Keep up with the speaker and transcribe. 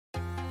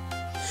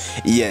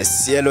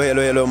Yes,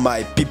 hello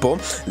my people.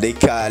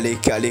 Reka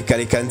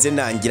nze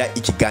nangira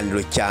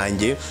ikiganiro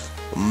cyanjye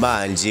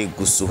manje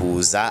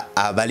gusuhuza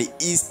abali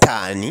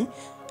Eastern,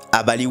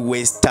 abali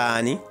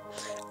Western,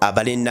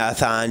 abali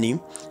Northern,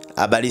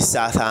 abali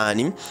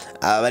Southern,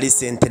 abali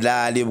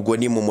Central, ubwo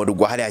ni mu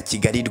murwa hari ya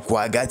Kigali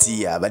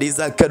rwagati, abali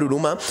za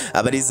Karuruma,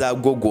 abali za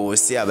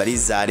Gogose, abali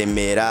za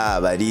Remera,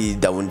 abali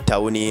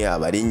downtown,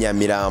 abali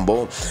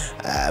Nyamirambo,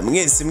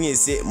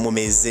 mwese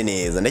mumeze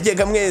neza.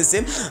 Ndageka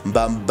mwese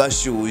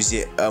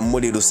mbashuje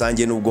muri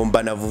rusange nubwo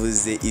mba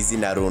navuze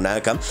izina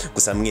runaka,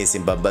 gusa mwese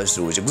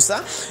mbashuje.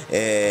 Gusa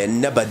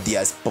n'aba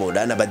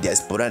diaspora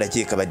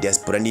ndakeka aba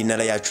diaspora ni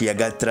ntara yacu ya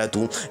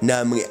gatatu,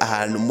 namwe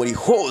ahantu muri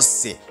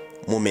hose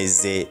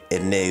mumeze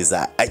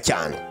neza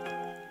cyane.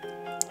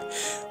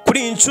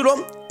 Kuri inshuro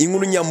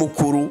inkuru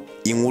nyamukuru,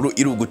 inkuru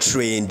iri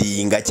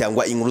gutrendinga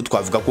cyangwa inkuru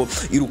twavuga ko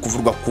iri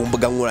kuvurwa ku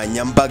mbuga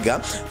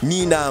nkoranyambaga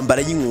ni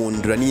intambara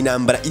y'inkundura, ni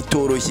intambara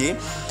itoroshye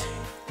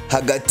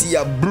hagati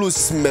ya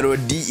Bruce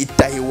Melody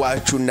itahi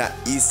wacu na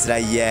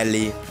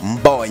Israel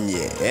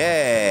Mbonyi.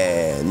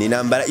 Ni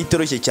intambara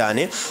itoroshye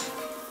cyane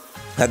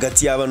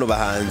hagati y'abano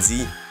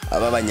bahanzi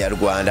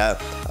ab'abanyarwanda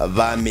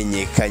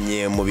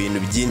bamenyekanye mu bintu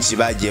byinshi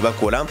bagiye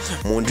bakora,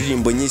 mu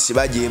ndirimbo nyinshi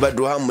bagiye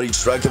baduha, muri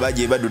track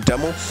bagiye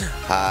badutamo.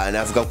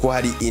 Navuga ko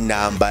hari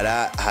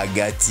intambara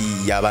hagati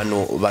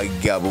y'abano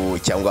bagabo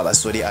cyangwa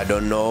abasore, I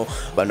don't know,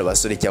 bano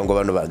basore cyangwa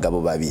bano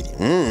bagabo babiri.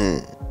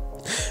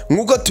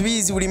 Nkuko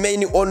tubizi, we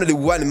remain only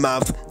one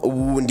month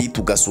ubundi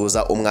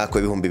tugasoza umwaka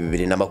wa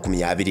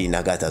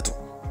 2023.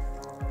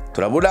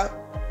 Turabura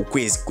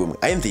ukwezi kumwe,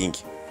 I think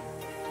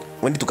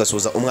wendi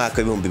tugasoza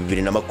umwaka wa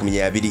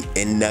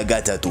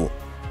 2023.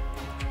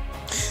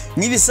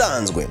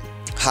 Nibisanzwe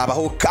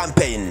habaho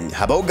campaign,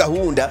 habaho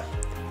gahunda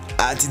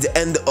at the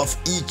end of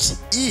each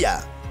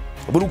year.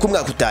 Buri uko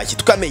umwaka utashye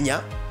tukamenya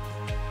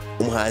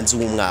umuhanzi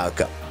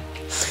w'umwaka.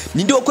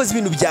 Ninde wakoze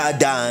ibintu bya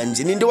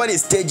danje, ninde wari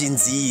stage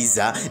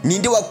nziza,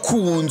 ninde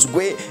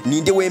wakunzwe,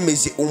 ninde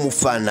wemeje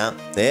umufana,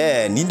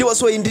 ninde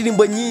wasohoye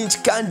indirimbo nyinshi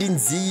kandi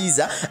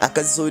nziza,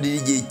 akazisorera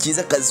igihe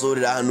cyiza,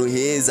 akazorera ahantu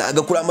heza,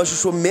 agakora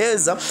amashusho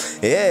meza.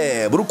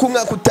 Buri uko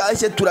umwaka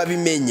utashye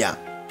turabimenya.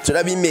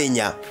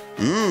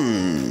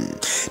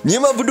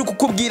 Niyo mpamvu ndi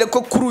kukubwira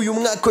ko kuri uyu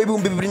mwaka wa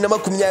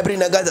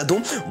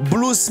 2023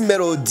 Bruce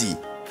Melody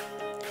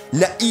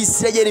na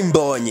Israel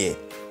Mbonyi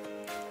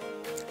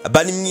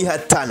bari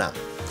mwihatana,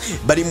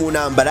 bari mu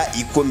ntambara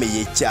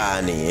ikomeye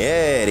cyane.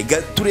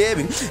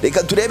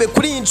 Reka turebe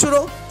kuri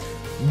inshuro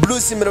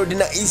Bruce Melody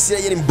na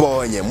Israel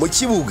Mbonyi mu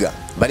kibuga,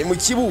 bari mu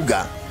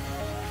kibuga.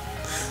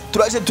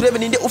 Turaje turebe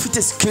ninde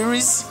ufite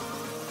skills,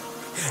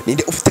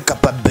 ninde ufite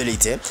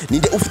capability,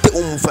 ninde ufite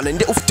umufana,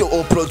 ninde ufite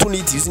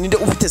opportunities, ninde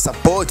ufite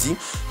support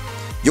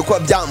yo kuba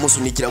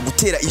byamusunikira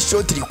gutera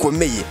ishoti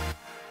rikomeye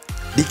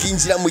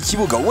rikinjira mu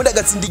kibuga, ubundi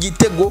agatsinda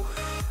igitego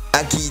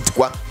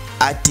akitwa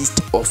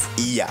Artist of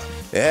Year.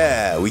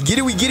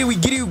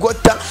 Wigiri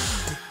gota.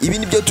 Ibi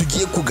nibyo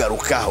tugiye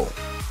kugarukaho.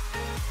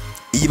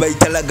 Iyi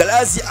bayita la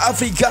Galaxy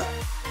Africa.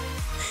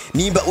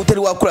 Nimba utari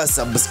wakora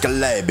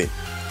subscribe,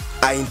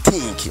 I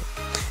think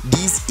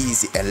this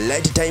is a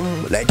right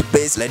time, right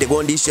place, right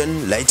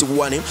condition, right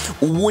one.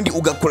 Ubundi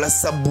ugakora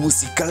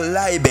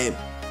subscribe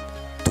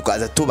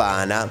tukaza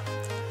tubana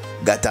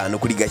gatanu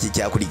kuri gake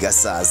cya kuri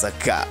gasaza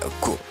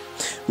kako.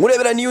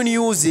 Murebera new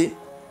news,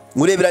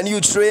 murebera new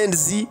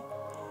trends,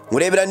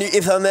 murebera new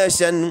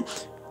information,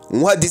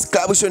 muha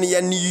description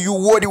ya new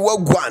word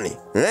wagwane.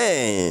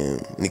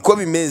 Niko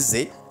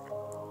bimeze.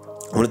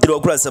 Munotero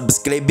wakora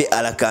subscribe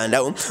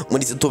arakanda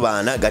muri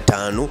tubana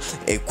gatanu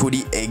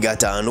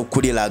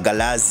kuri la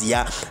Galaxy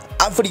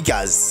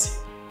Africas.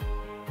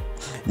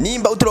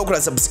 Nimba utero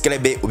wakora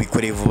subscribe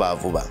ubikore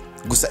vuba.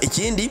 Gusa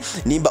ikindi,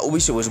 nimba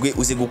ubishobojwe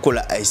uze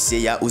gukora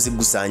share, uze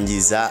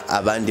gusangiza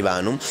abandi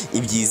bantu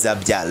ibyiza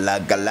bya la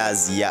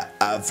Galaxy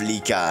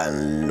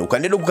African.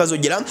 Ukandero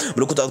kukazogera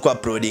muri kutwa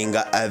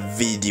uploadinga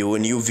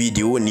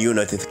new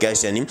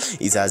notification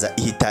izaza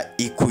ihita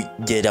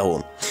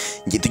ikugeraho.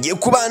 Nge tugiye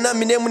kubana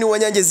minemu ni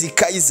wanyangezi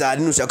Kaiser,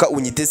 nushaka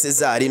unyite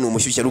Cesar, ni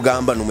umushyushya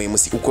rugamba, ni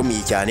umuyobozi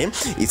ukomeye cyane.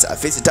 It's a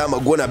first time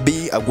I'm gonna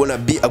be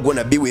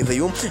with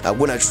you. I'm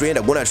gonna trend,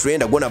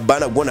 I'm gonna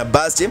ban, I'm gonna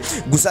bust.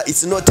 Gusa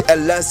it's not a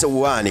last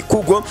one.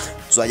 Kuko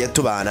tuzajya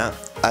tubana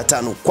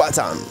 5 kwa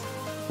 5.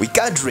 We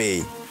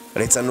cadre.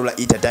 Let's anula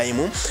ita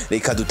time.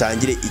 Reka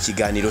dutangire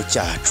ikiganiro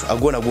cyacu.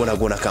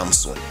 Agona come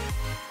soon.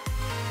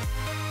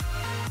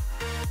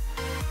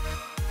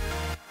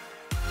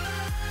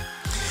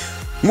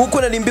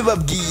 Nkuko nari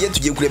mbibabwiye,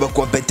 tugiye kureba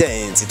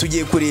competence,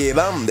 tugiye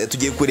kureba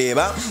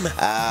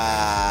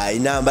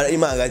intambara iri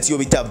hagati yo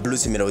bita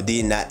Bruce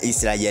Melody na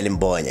Israel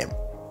Mbonyi.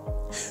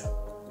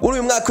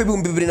 Uyu mwaka wa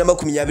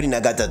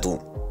 2023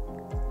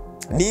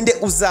 ninde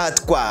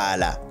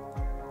uzatwara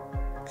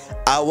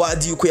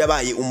award yuko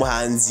yabaye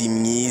umuhanzi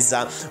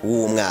mwiza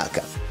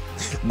w'umwaka.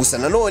 Gusa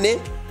nanone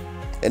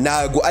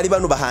nago ari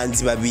bano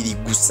bahanzi babiri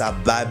gusa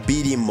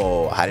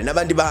babirimo, hari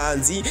nabandi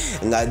bahanzi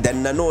nka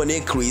Arinako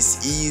Chriss,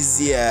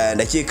 eazy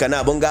ndakeka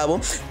nabo ngabo,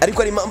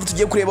 ariko ari impamvu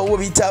tugiye kureba uwo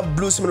bita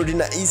Bruce Melody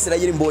na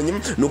Israel Mbonyi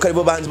nuko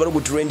aribo bahanzi bari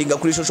gutrendinga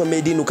kuri social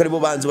media, nuko aribo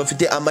bahanzi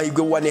bafite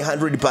amahirwe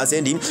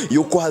 100%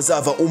 yuko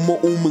hazava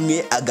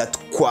umwe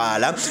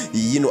agatwara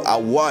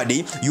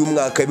award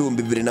y'umwaka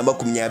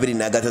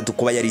 2023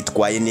 kuba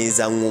yaritwaye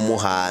neza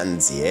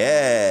nk'umuhanzi.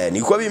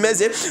 Niko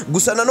bimeze,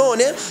 gusa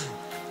nanone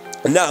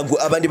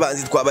nago abandi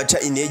banzi twabaca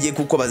intege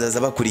kuko bazaza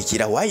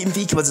bakurikiraho.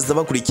 Wayimviki bazaza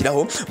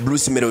bakurikiraho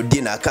Bruce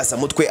Melody na akasa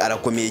mutwe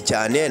arakomeye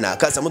cyane, na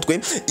akasa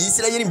mutwe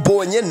Israel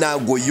Mbonyi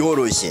nago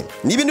yoroshye.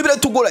 Ni ibintu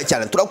biratugora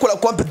cyane, turakora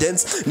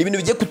competence, ni ibintu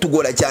bigiye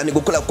kutugora cyane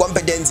gukora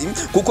competence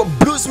kuko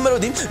Bruce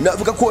Melody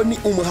navuga ko ni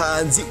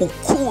umuhanzi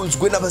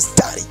ukunzwe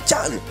n'abastari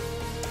cyane,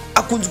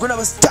 akunzwe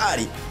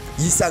n'abastari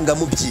yisanga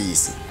mu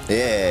byisi.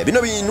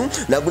 Bino bintu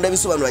ntabwo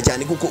ndabisobanura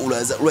cyane kuko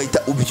uraza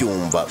urahita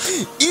ubyumva.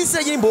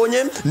 Israel Mbonyi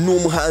ni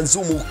umuhanzi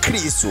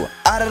w'umukristo,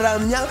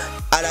 araramya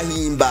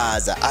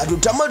arahimbaza,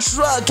 aduta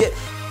amacurake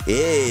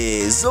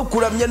zo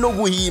kuramya no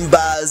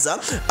guhimbaza,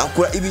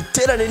 akora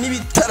ibiterane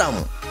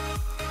n'ibitaramo.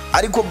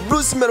 Ariko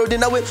Bruce Melody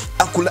nawe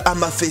akora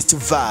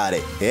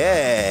amafestivale.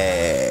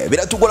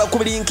 Biratugora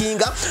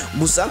kubirinkinga,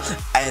 gusa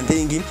I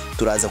think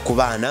turaza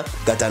kubana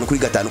 5 kuri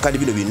 5 kandi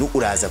bino bintu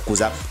uraza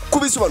kuza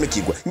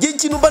kubisobanukirwa. Ngiye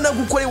ikintu mba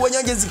nagukoreye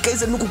wanyange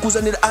zikaze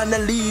nukukuzanira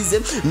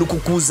analyze,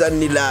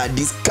 nukukuzanira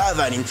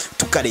discovery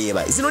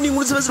tukareba. Izino ni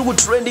inkuru ziba ziri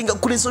gutrendinga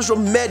kuri social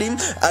media.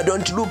 I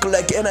don't look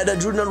like another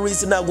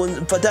journalist, ntabwo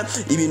mfata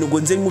ibintu ngo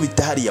nze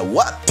nkubitahariya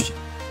wapi.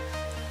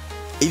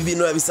 Ibi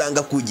bintu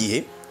urabisanga ku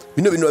gihe,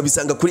 bino bintu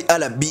urabisanga kuri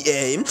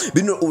RBA,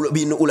 bino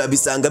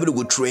urabisanga biri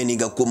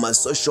gutrendinga ku ma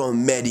social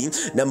media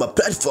n'ama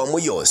platform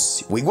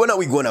yose.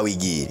 Wigona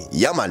wigiri.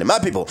 Yeah man, my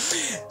people.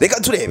 Reka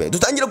turebe,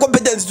 dutangira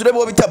competence, turebe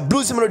wo bita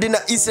Bruce Melody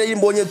na Israel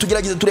Mbonyi,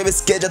 tugerageza turebe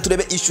sketch,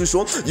 turebe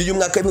ishusho y'uyu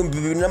mwaka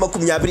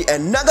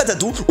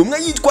 2023,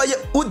 umwe yitwaye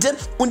ute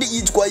undi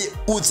yitwaye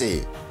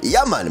ute.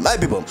 Yeah man, my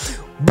people.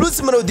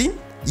 Bruce Melody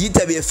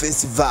yitabiye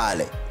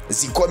festival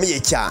zikomeye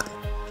cyane.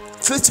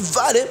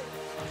 Festival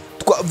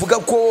twavuga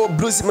ko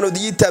Bruce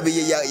Melody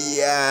yitabiye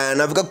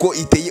navuga ko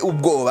iteye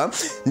ubwoba,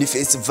 ni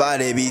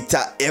festival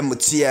bita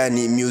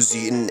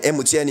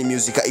MTN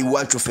Music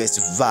Iwacu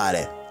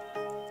Festival.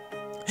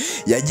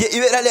 Yagiye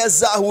ibera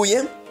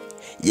yazahuye,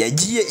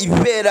 yagiye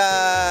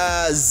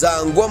ibera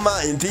za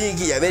Ngoma,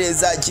 impingi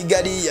yabereza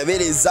Kigali,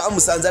 yabereza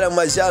Musanze mu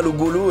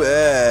Majyaruguru.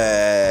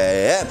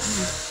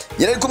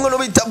 Yari kumwe no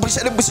bita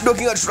Bushido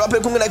King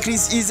Trap, kumwe na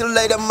Chriss, eazy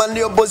man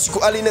yo boss ku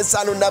Aline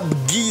Sano na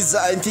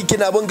Bwiza antike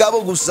nabo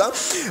ngabo. Gusa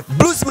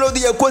Bruce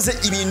Melody yakoze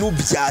ibintu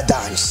bya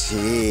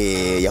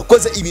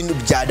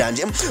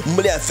danje,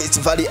 muri ya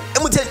festival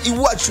MTN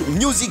Iwacu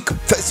Music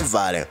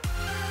Festival.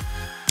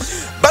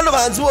 Bano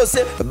bahanzi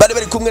bose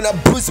bari kumwe na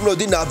Bruce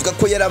Melody, navuga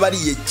ko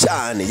yarabariye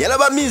cyane,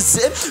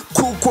 yarabamise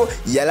kuko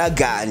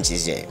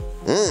yaraganjije.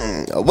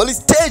 Buri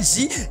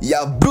stage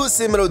ya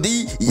Bruce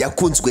Melody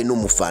yakunzwe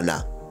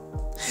n'umufana.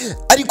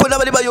 Ariko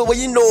nabari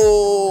bayoboye ino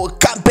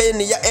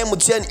campaign ya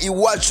MTN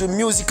Iwacu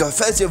Music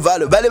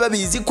Festival bari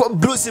babizi ko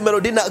Bruce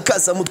Melody na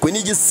akasa mutwe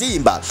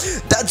n'igisimba.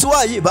 That's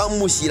why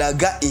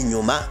bamushyiraga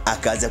inyuma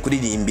akaza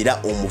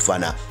kuririmbira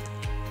umufana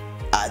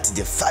at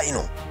the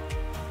final,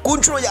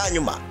 kunchuro ya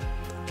nyuma.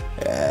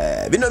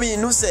 Bino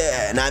bintu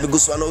se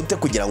nabigusobanura ute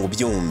kugira ngo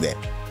ubyumve.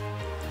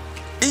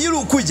 Iyo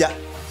urukujya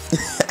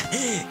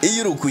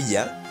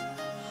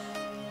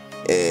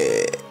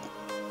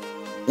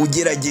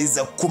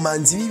ugerageza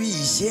kumanza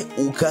ibibishye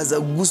ukaza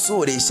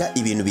gusoresha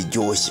ibintu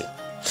biryoshye.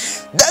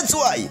 That's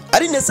why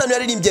Arinako Chriss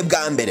yaririmbye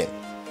bwa mbere,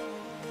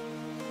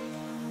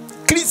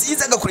 Chriss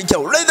izaga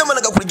kurikiraho, Riderman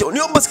agakurikiraho,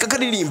 niyo boss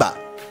kakaririmba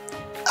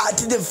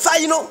at the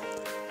final.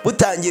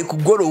 Butangiye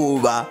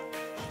kugoroba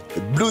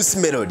Bruce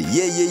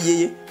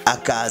Melody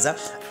akaza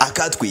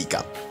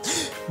akatwika.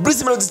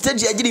 Bruce Melody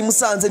stage yagiriye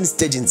Musanze ni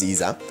stage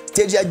nziza,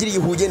 stage yagiriye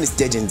Huye ni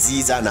stage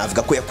nziza,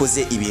 navuga ko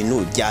yakoze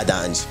ibintu bya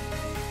danje.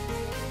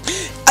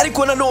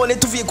 Ariko nanone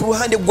tuvuye ku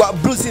ruhande rwa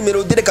Bruce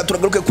Melody, reka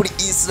turagaruke kuri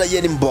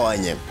Israel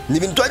Mbonyi. Ni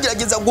ibintu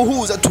twagerageza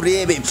guhuza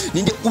turebe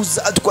ninde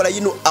uza atwara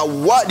yino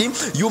award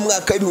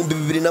y'umwaka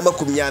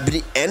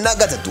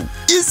 2023.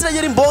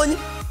 Israel Mbonyi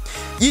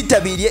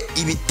yitabiriye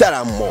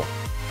ibitaramo,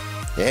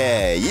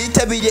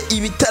 yitabiriye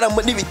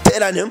ibitaramo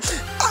n'ibiterane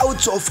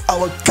out of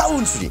our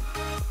country.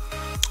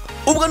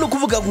 Ubwo no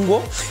kuvuga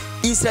ngo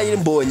Israel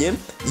Mbonyi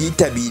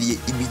yitabiriye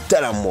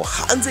ibitaramo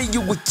hanze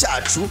y'igihugu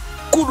cyacu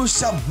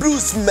kurusha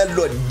Bruce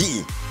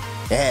Melody.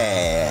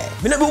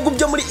 Bino bihugu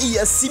byo muri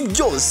eazy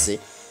byose,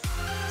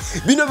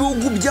 bino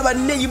bihugu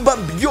by'abaneiba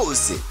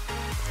byose,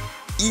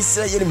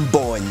 Israel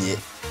Mbonyi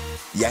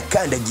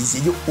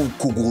yakandagizeyo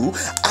ukuguru,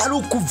 ari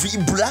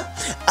ukuvibra,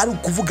 ari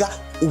ukuvuga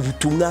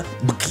ubutumwa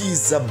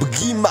bwiza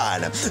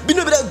bw'Imana.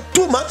 Bino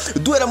biratuma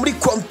duhera muri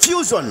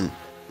confusion.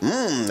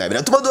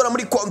 Biratuma duhera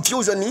muri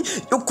confusion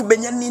yo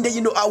kumenya ninde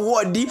yino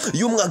award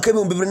y'umwaka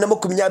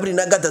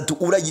 2023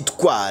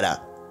 urayitwara.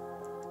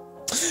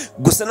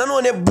 gusa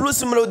nanone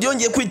Bruce Melody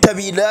yongeye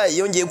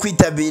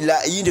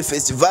kwitabira iyindi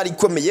festival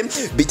ikomeye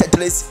bita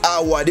Trace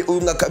Award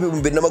uyu mwaka wa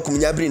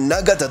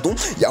 2023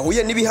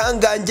 yahuye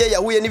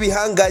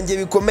n'ibihangange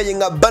bikomeye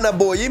nka Burna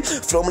Boy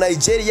from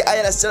Nigeria,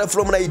 Ayra Starr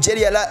from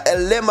Nigeria,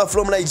 Lema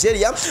from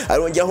Nigeria,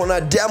 arongeraho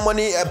na Diamond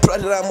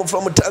Platinum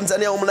from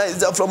Tanzania,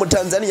 Harmonize from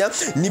Tanzania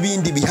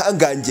n'ibindi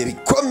bihangange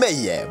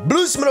bikomeye.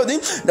 Bruce Melody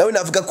nawe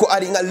navuga ko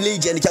ari nka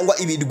legend cyangwa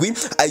ibidwi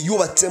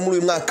ayubatse muri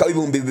uyu mwaka wa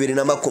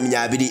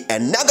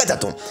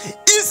 2023.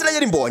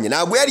 Israel Mbonyi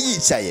ntabwo yari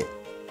yicaye,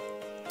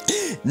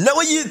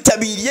 nawe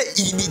yitabiriye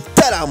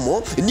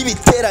ibitaramo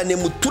n'ibiterane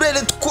mu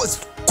turere twose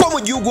ko mu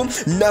gihugu.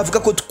 Navuga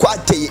ko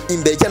twateye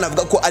imbere cyane,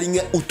 navuga ko ari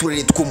nke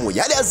uturere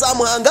tw'umuye hari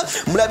azamuhanga.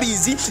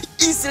 Murabizi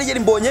Israel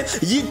Mbonyi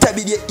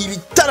yitabiriye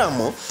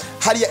ibitaramo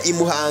hariya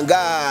imuhanga,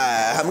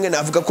 hamwe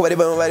navuga ko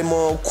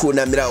barimo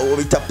kunamira uwo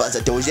bita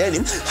Pastor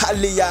Theogene.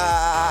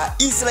 Hariya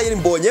Israel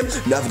Mbonyi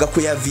navuga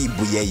ko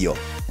yavibuyeyo.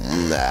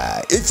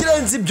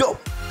 Ikirenze ibyo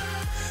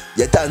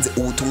yatanze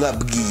ubutumwa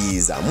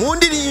bwiza mu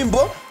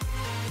ndirimbo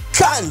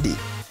kandi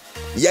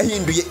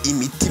yahinduye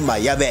imitima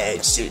ya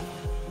benshi.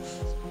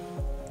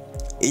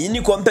 Iyi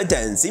ni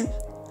competence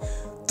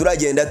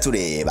turagenda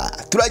tureba,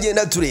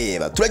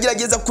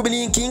 turagerageza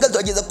kubilinkinga,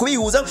 turageza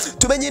kubihuza,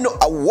 tumenye ino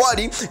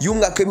award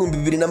y'umwaka wa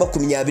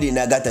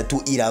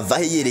 2023 irava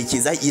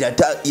yerekeza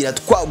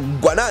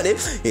iratwagwa nane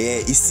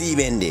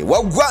isibende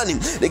wagwani.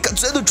 Reka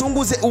tuze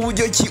ducunguze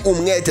uburyo ki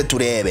umwete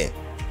turebe.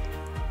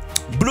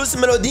 Bruce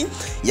Melody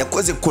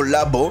yakoze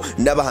collabo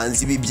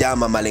n'abahanzi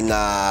b'ibyamamare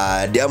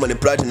nka Diamond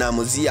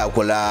Platinum,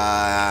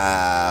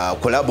 akora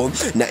collabo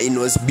na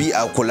Inos B,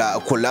 akora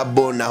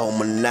collabo na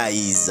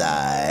Harmonize.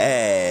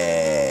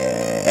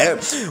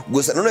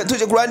 Gusa none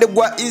tuje ku ruhande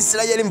rwa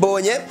Israel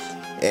Mbonyi,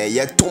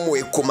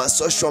 yatumuwe ku ma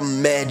social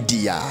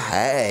media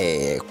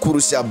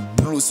kurusha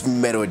Bruce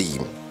Melody.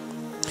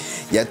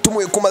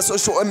 Yatumuwe ku ma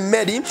social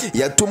media,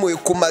 yatumuwe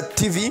ku ma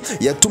TV,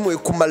 yatumuwe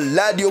ku ma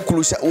radio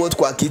kurusha uwo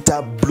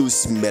twakita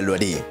Bruce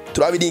Melody.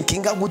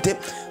 Turabilinkinga gute,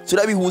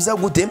 turabihuza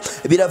gute,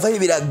 biravahe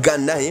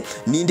biragana he,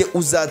 ninde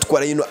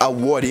uzatwara yino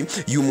award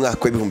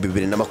y'umwaka wa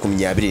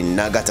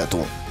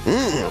 2023.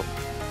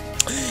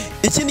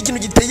 Ikindi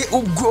kintu giteye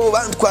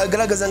ubwoba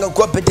twagaragaza nga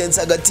competence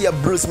hagati ya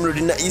Bruce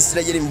Melody na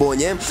Israel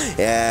Mbonyi.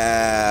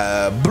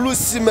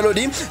 Bruce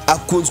Melody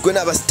akunzwe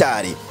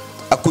n'abastari,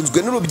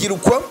 akunzwe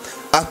n'urubyiruko,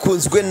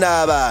 akunzwe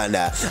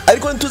n'abana,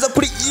 ariko ntuza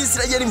kuri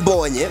Israel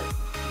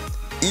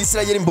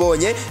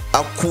Mbonyi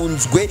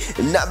akunzwe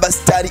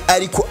n'abastari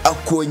ariko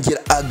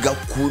akongera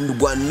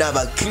agakundwa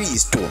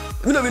n'abakristo.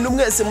 Bino bintu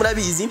mwese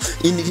murabizi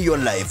in real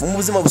life mu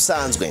buzima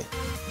busanzwe.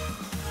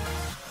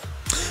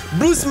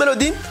 Bruce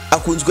Melody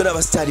akunzwe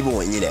n'abastari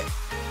bonyine.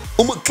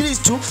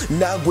 Umukristo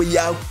nago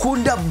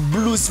yakunda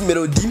Bruce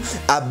Melody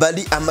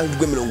abari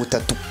amahirwe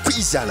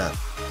 30%,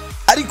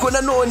 ariko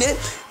nanone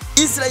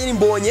Israel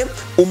Mbonyi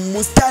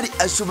umustari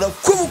ashobora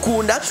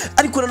kumukunda,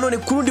 ariko nanone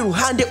kurundi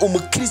ruhande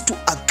umukristo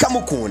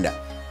akamukunda.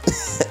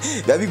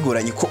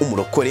 Babigoranye ko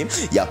umurokore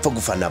yapfa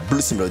gufana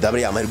Bruce Melody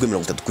abari amahirwe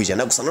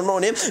 30%. Gusa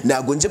nanone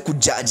nago nje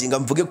kujudginga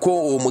mvuge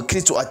ko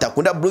umukristo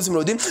atakunda Bruce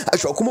Melody.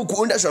 Ashobora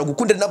kumukunda, ashobora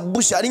gukunda na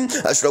Bushari,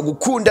 ashobora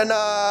gukunda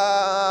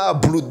na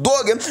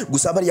Bulldog,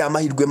 gusa abari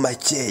amahirwe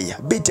makeya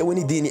bitewe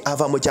n'idini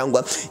avamo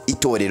cyangwa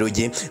itorero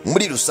rye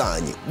muri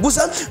rusange.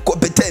 Gusa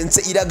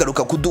competence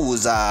iragaruka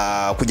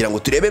kuduza kugira ngo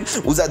turebe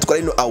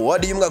uzatwara ino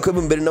award y'umwaka wa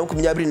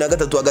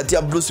 2023 hagati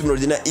ya Bruce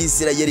Melody na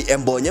Israel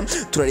Mbonyi.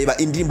 Turareba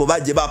indirimbo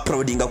baje ba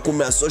uploadinga ku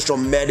ma social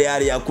media,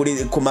 ari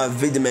kuri kuma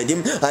video media,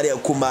 ari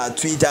kuma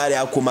Twitter, ari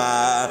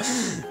kuma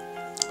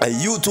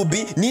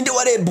YouTube. Ninde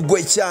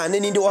warebwe cyane,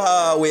 ninde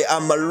wahawe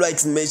ama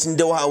likes menshi,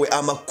 ninde wahawe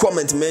ama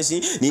comment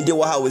menshi, ninde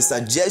wahawe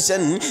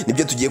suggestion,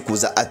 nibyo tugiye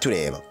kuza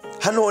atureba.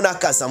 Hano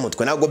nakasa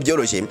mutwe nago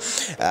byoroshye.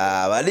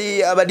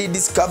 Abari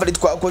discovery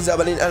twakoze,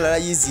 abari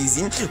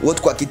analyze uwo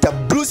twakita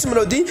Bruce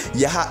Melody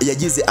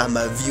yagize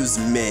ama views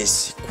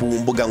menshi ku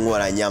mbuga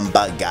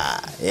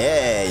nkoranyambaga.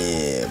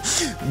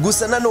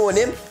 Gusa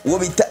nanone uwo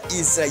bita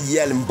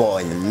Israel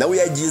Mbonyi nawe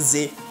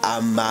yagize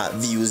ama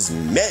views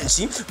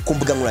menshi ku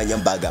mbuga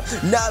nkoranyambaga.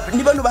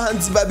 Ni bano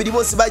bahanzi babiri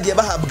bose bagiye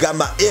bahabwa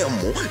ama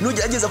M,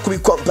 nugerageza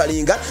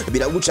kubikomparinga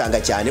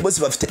biragucanga cyane.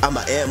 Bose bafite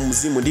ama M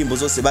mu ndimbo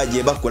zose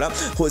bagiye bakora,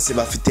 hose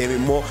bafite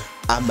mo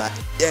ama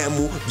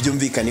M,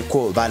 byumvikane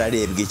ko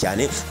bararebwe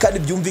cyane kandi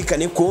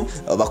byumvikane ko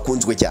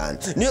bakunzwe cyane.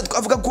 Niyo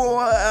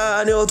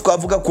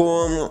twavuga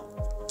ko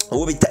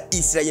uwo bita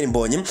Israel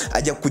Mbonyi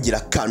ajya kugira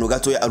kanu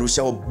gato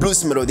arushaho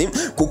Bruce Melody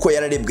kuko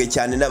yararebwe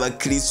cyane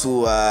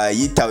n'abakristo,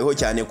 yitaweho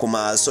cyane ku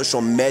ma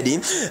social media,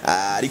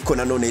 ariko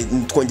nanone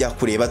twongera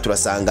kureba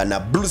turasanga na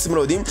Bruce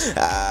Melody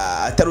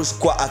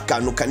atarushwa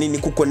akanu kanini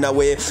kuko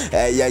nawe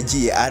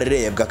yagiye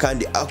arebwa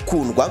kandi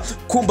akundwa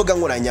ku mbuga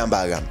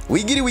nkoranyambaga.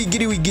 Wigiri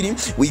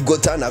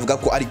wigota navuga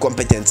ko ari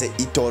competence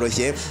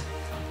itoroshye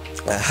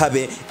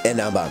habe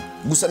enaba.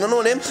 Gusa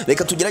nanone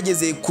reka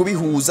tugerageze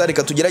kubihuza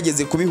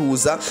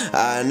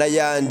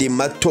n'ayandi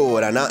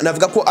matora.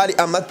 Navuga ko ari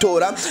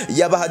amatora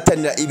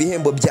y'abahatanira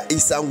ibihembo bya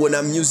Isango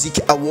na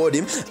Music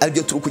Award,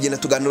 aribyo turi kugenda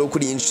tuganira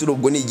kuri iyi nshuro.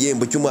 Ubwo ni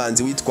igihembo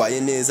cy'umuhanzi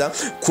witwaye neza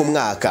ku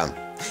mwaka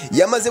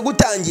yamaze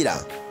gutangira,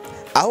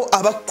 aho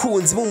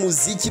abakunzi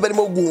b'umuziki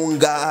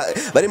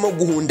barimo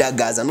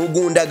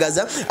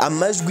guhundagaza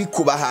amajwi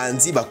ku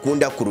bahanzi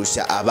bakunda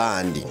kurusha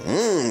abandi.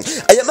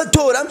 Aya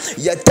matora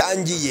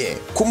yatangiye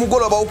ku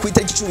mugoroba wo ku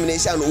itariki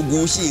 15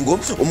 Ugushyingo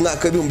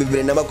umwaka wa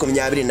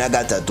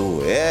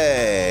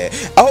 2023,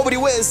 aho buri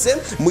wese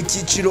mu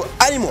cyiciro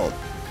arimo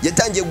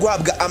yatangiye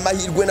guhabwa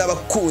amahirwe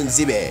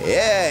n'abakunzi be.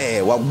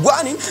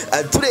 Wagwani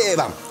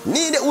tureba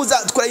ninde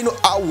uzatwara ino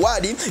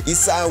award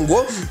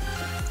Isango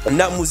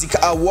na Music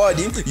Award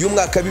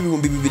y'umwaka wa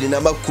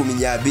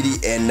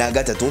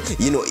 2023.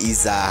 Yino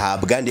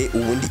izahabwa nde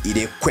ubundi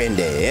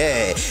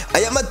irekwende.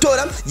 Aya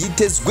matora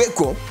yitezwe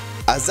ko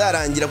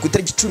azarangira ku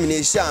itariki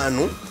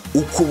 15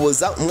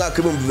 Ukuboza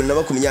umwaka wa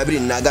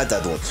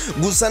 2023.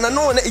 Gusa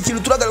nanone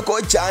ikintu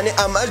turagarukaho cyane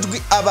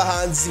amajwi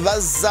abahanzi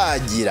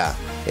bazagira,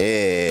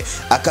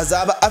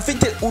 akazaba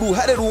afite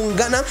uruhare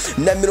rungana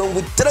na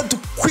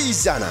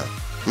 60%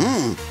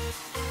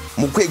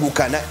 mu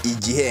kwegukana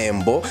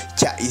igihembo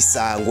cya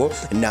Isango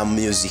na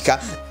Music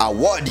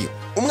Award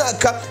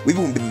umwaka wa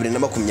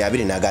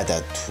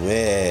 2023.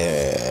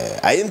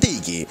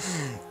 Ayindiki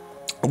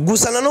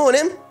gusa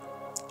nanone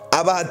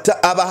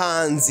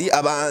abahanzi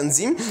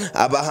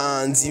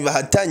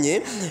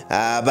bahatanye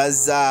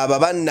bazaba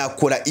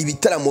banakora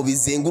ibitaramo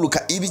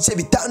bizenguruka ibice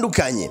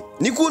bitandukanye.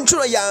 Ni ku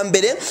nshuro ya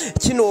mbere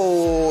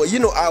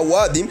yino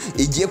award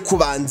igiye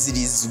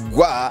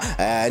kubanzirizwa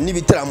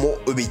n'ibitaramo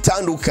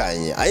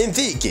bitandukanye.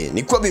 Ayimvike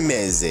niko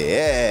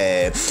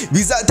bimeze.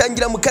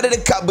 Bizatangira mu karere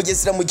ka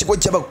Bugesera mu kigo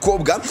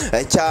cy'abakobwa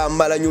cya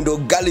Maranyundo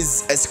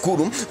Girls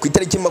School ku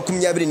itariki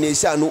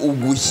 25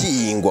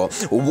 Ugushyingo,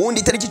 ubundi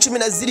itariki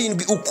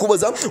 17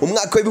 Ukuboza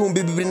umwaka wa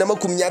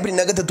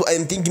 2023. I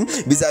am thinking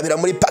bizabera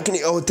muri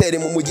Parking Hotel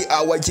mu mujyi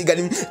wa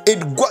Kigali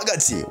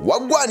Rwagati.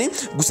 Wagwani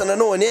gusa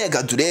nanone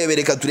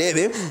reka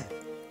turebe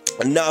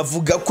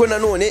navuga ko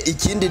nanone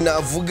ikindi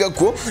navuga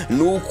ko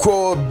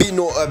nuko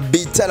bino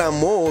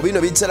bitaramo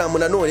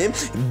nanone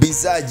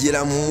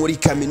bizagera muri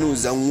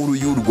kaminuza nkuru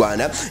y'u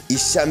Rwanda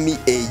ishami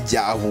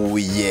rya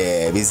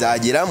Huye.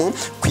 Bizageramo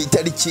ku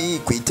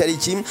itariki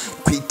 25.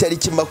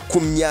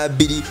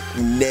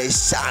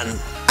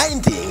 I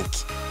think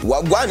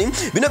wagwani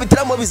bino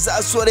bitaramo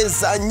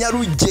bizasoreza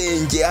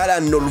Nyarugenge hara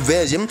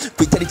Norvege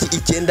ku itariki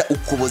 9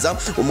 Ukuboza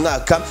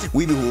umwaka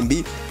wa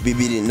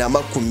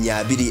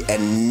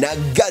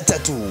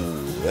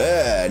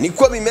 2023.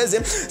 Niko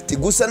bimeze.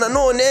 Gusa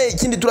nanone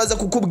ikindi turaza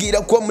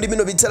kukubwira ko muri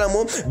bino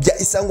bitaramo bya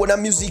Isango na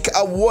Music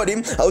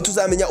Award aho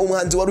tuzamenya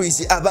umuhanzi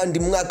waruhisi abandi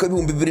mu mwaka wa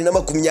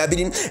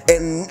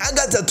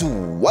 2023.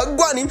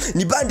 Wagwani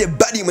ni bande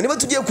barimo niba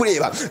tugiye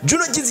kureba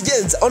Juno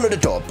Kizigenza on the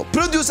top,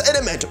 producer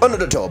Element on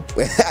the top,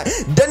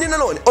 Dani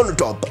nanone on the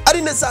top,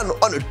 Arine Sano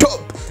on the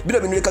top. Bino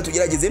bintu reka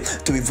tugerageze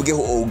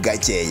tubivugeho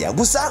gakeya.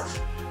 Gusa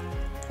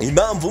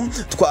impamvu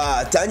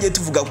twatangiye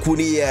tuvuga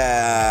kuri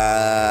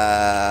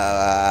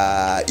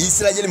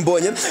Israel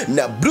Mbonye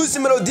na Bruce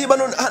Melody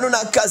hano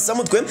nakasa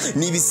mutwe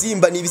ni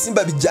ibisimba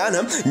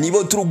bijyana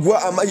nibo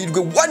turugwa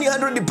amahirwe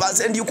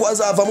 100% yuko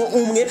azavamo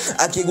umwe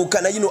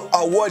akegukana yino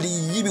award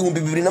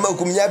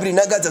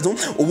y'2023.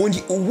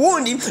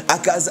 ubundi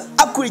akaza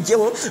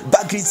akurikiyeho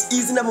Bakris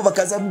Eazy nabo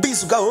bakaza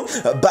bisukaho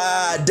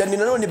badani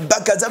nanone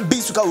bakaza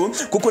bisukaho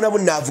kuko nabo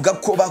navuga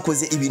ko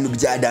bakoze ibintu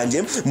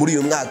byadanje muri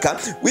uyu mwaka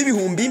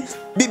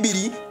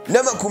w'2023.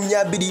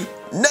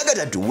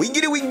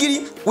 Wigiri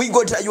we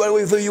got you are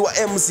with your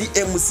MC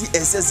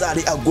SSR.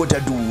 I gotta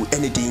do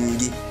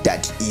anything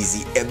that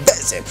easy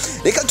best.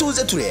 Reka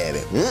tuze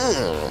turebe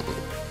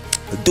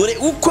dore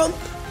uko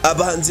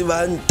abahanzi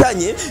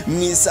bantanye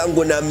mu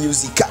Isango na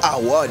Music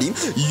Award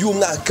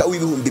y'umwaka wa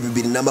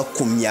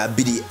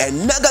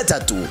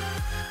 2023.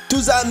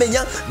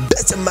 Tuzamenya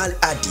best male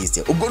artist.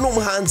 Ubwo no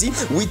umuhanzi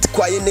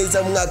witwaye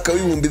neza mu mwaka wa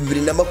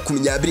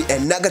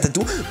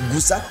 2023.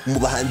 Gusa mu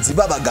bahanzi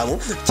babagabo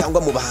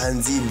cyangwa mu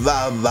bahanzi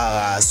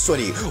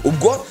b'abasore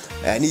ubwo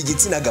ni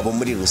igitsina gabo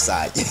muri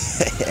rusange.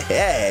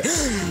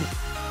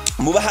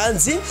 Mu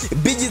bahanzi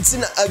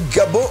b'igitsina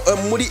gabo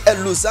muri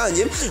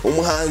rusange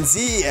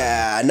umuhanzi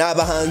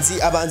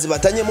abahanzi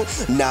batanyemo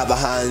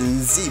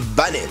n'abahanzi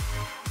bane.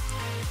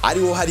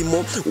 Ariho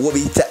harimo uwo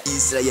bita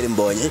Israel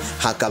Mbonye,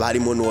 hakaba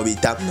harimo n'uwo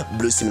bita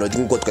Bruce Melody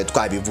nkuko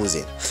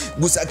twabivuze.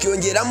 Gusa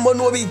akiyongeramo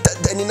n'uwo bita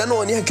Dani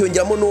nanone,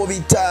 hakiyongeramo n'uwo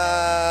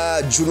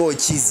bita Juno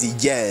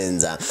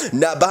Kizigenza.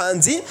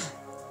 N'abahanzi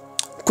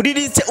kuri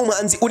liste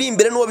umuhanzi uri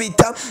imbere n'uwo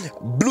bita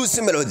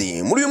Bruce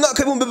Melody. Muri uyu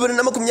mwaka w'ibihumbi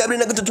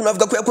 2023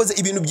 navuga ko yakoze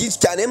ibintu byinshi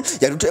cyane,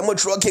 yadutayemo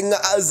track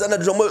nka Azana,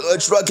 dutamo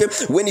track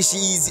When She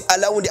Is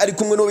Around ari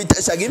kumwe n'uwo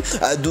bita Shaggy,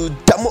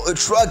 dutamo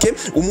track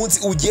Umunsi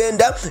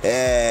Ugenda,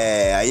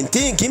 I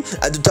think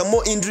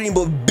adutamo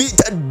indirimbo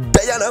Bita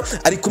Diana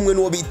ari kumwe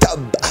n'uwo bita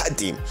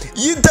Bahati.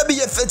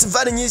 Yitabiye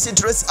festival nyinshi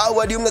Trace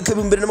Award y'umwaka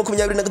w'ibihumbi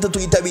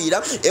 2023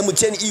 yitabira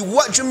MTN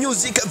Iwacu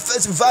Music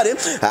Festival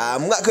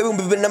mwaka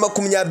w'ibihumbi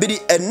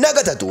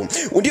 2023.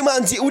 Undi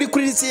manzi uri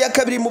kuri liste ya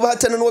kabiri mu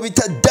bahatana n'uwo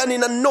bita Dani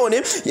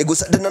Nanone.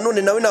 Gusa Dani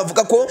Nanone nawe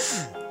navuga ko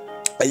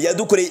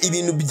yadukoreye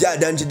ibintu bya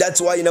danje,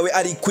 that's why nawe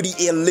ari kuri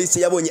liste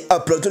yabonye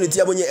opportunity,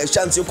 yabonye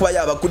chance yo kuba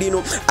yaba kuri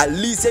no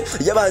liste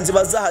yabanze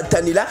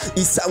bazahatanira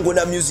Isango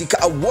na Music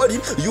Award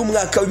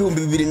y'umwaka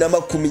w'ibihumbi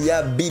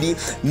 2023.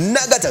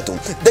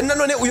 Then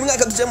nanone uyu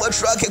mwaka dutemo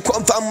track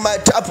Confirm My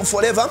Top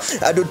Forever,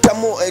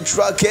 adutamo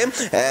track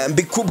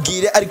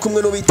mbikubwire ari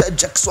kumwe no bita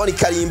Jackson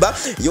Karimba,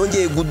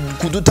 yongeye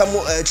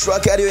kudutamo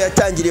track ariyo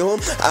yatangireho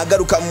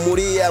agaruka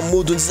muri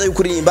mood nziza yo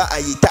kuririmba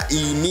ayita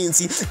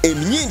iminsi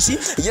myinshi.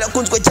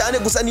 Yarakunzwe cyane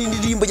gusa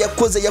n'indirimbo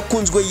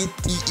yakunzwe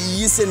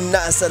yise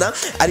Nasana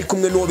ari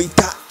kumwe n'uwo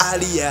bita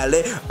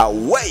Ariel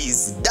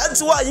Aways.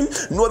 That's why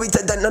n'uwo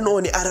bita Dani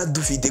Nanone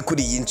aradufite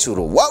kuri iyi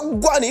ncuro.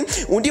 Wagwani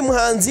undi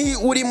muhanzi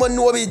urimo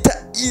n'uwo bita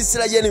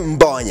Israel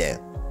Mbonye.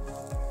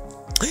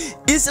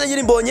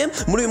 Israel Mbonye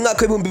muri uyu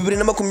mwaka w'ibihumbi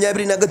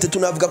 2023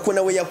 navuga ko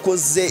nawe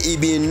yakoze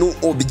ibintu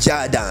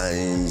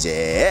byadanje.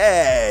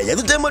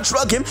 Yadutemo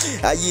track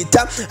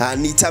ayita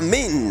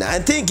Nitamin, I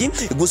think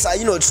gusa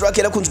track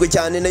yarakunzwe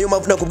cyane, nayo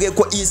mpamvu nakubwiye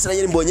ko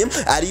Israel Mbonye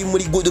ari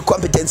muri good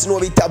competence n'uwo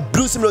bita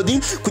Bruce Melody,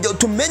 kugira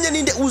tumenye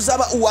ninde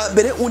uzaba uwa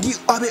mbere undi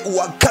abe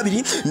uwa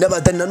kabiri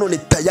n'abadani nanone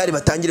tayari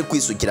batangire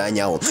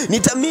kwisukiranyaho.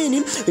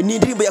 Nitamin ni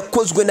indirimbo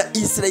yakozwe na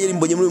Israel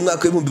Mbonye muri uyu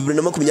mwaka w'ibihumbi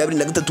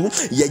 2023,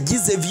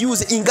 yagize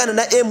views ingana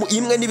na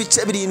M1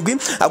 n'ibice 7,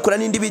 akora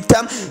n'indi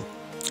bita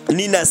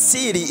ni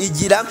Nasiri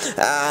igira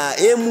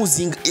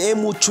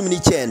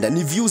M19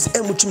 ni views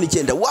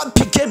M19.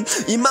 Wapike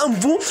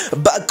impamvu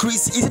ba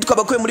Chris izi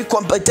twabakoye muri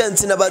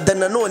competence na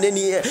badana nanone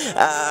ni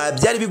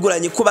byari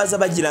biguranye ko baza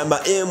bagira ama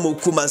M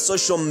ku ma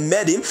social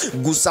media,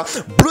 gusa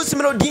Bruce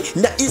Melody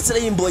na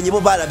Israel Mbonye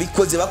bo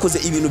barabikoze, bakoze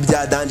ibintu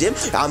bya danje,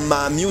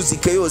 ama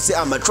music yose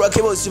ama track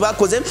yose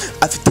bakoze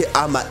afite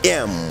ama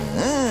M.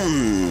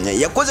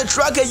 Yakoze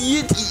track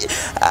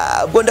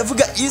bo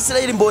ndavuga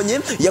Israel Mbonye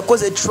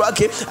yakoze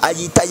track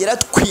ayita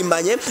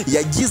Yaratwimanye,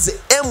 yagize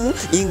M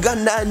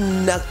ingana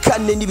na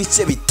 4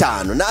 n'ibice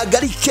 5,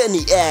 nagari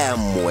Kenny M.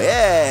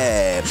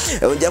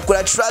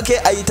 Yakora track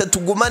ayita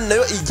Tugumane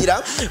nayo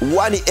igira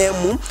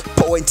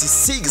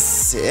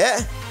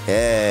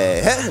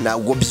 1M.6.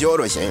 Ntabwo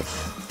byoroshye.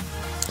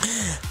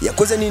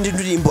 Yakoze n'indi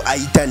ndirimbo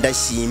ayita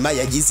Ndashima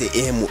yagize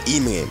M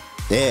imwe.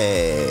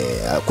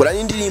 Akora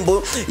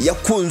n'indirimbo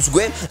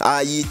yakunzwe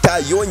ayita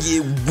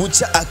Yongeye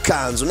Guca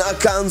Akanzu,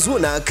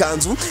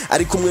 n'akanzu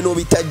ari kumwe no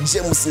bita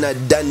James na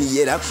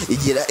Daniela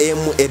igira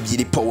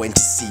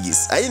M2.6.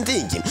 I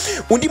think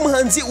undi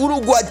muhanzi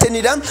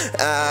urugwatenira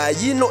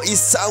yino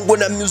Isango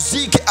na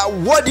Music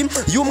Award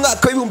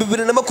y'umwaka w'ibihumbi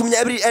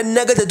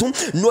 2023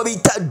 no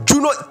bita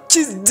Juno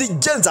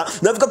Kizigenza.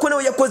 Navuga ko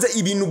nawe yakoze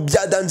ibintu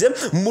byadanje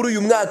muri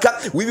uyu mwaka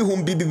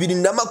w'ibihumbi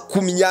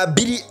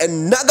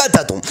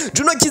 2023.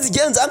 Juno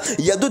Kizigenza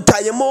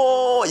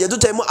yadutayemo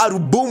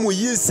album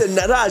yise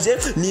Naraje,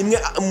 ni imwe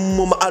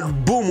mu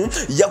album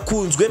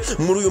yakunzwe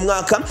muri uyu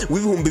mwaka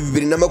w'ibihumbi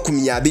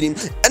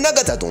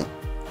 2023.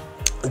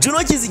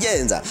 Juno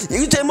Kizigenza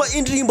yitemo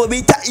indirimbo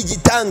bita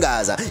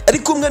Igitangaza ari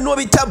kumwe n'uwo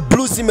bita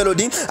Bruce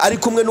Melody, ari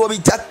kumwe n'uwo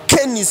bita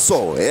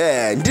Keniso.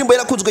 Indirimbo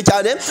yarakunzwe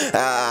cyane.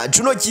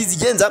 Juno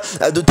Kizigenza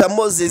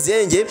dutamo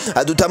Zezenge,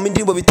 dutamo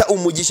indirimbo bita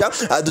Umugisha,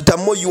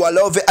 dutamo Your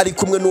Love ari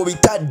kumwe n'uwo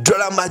bita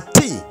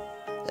Dramati.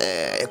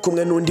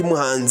 Kumwe n'undi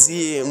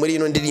muhanzi muri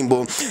ino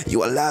ndirimbo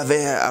Your Love,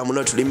 I'm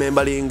not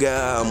remembering,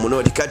 I'm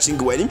not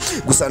catching well.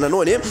 Gusa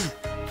nanone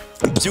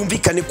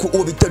byumvikane ko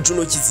uwo bita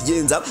Juno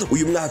Kizigenza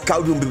uyu mwaka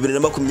w'ibihumbi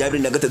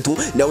 2023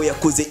 nawe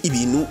yakoze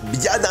ibintu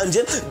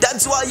byadanje,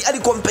 that's why ari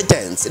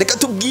competence. Reka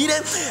tubwire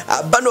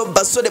bano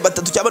basore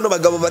batatu cyangwa bano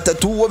bagabo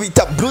batatu, uwo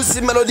bita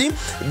Bruce Melody,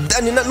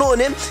 Dani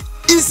Nanone,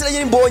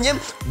 Israel Mbonye,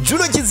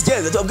 Juno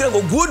Kizigenza, tubabwira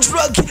ngo good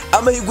luck,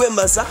 amahirwe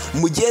masa,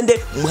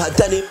 mugende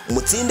muhatane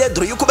mutsinde,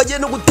 dore yuko bagiye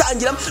no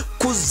gutangira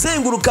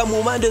kuzenguruka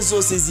mu mpande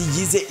zose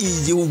zigize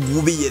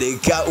igihugu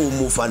biyereka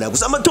umufana.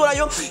 Gusa amatora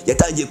yo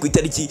yatangiye ku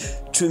itariki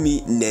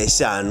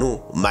 15,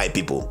 my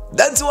people.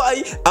 That's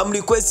why I'm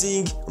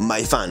requesting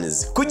my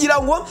fans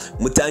kugira ngo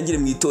mutangire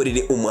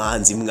mwitorere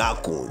umuhanzi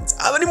mwakunze.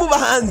 Aba ni mu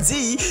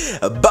bahanzi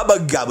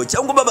babagabo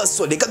cyangwa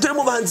babasore, katore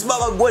mu bahanzi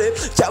babagore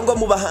cyangwa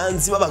mu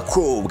bahanzi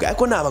babakobwa,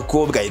 ariko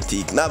n'abakobwa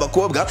ethic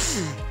n'abakobwa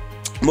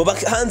mu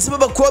bahanzi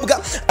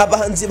b'abakobwa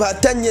abahanzi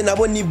batanye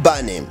nabo ni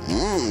bane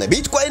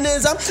bitwaye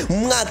neza mu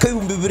mwaka wa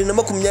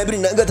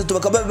 2023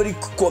 bakaba bari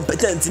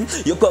competence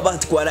yo kuba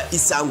batwara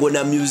Isango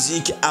na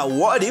Music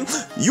Award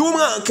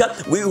y'umwaka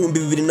wa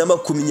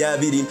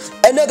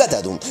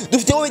 2023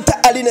 dufite wo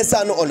bita Aline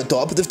Sano on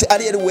top, dufite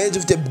Ariel Wage,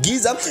 dufite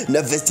Bwiza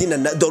na Vestina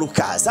na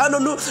Dorcas.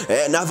 Hano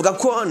navuga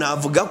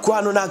ko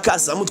hano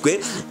nakasa mutwe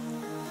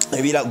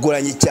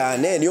biragoranye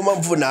cyane, niyo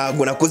mpamvu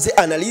nakoze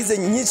analyse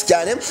nyinshi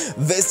cyane.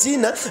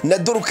 Vestina na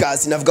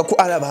Dorcas navuga ko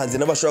ari abahanzi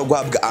n'abashobora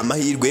guhabwa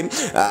amahirwe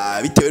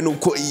bitewe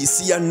nuko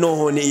isi ya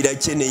none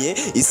irakeneye,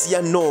 isi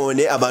ya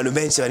none abantu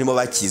benshi barimo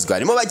bakizwa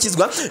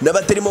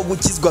n'abatarimo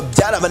gukizwa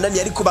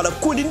byarabananiye, ariko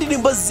barakunda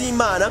indirimbo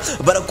z'Imana,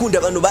 barakunda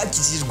abantu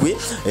bakijijwe.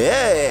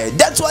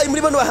 That's why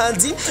muri bano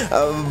bahanzi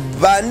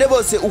bane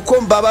bose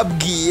uko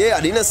mbababwiye,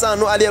 Aline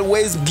Sano, Ariel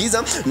Ways,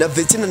 Bwiza na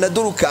Vestina na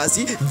Dorcas,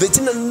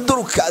 Vestina na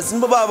Dorcas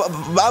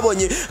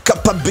babonye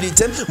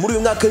capability muri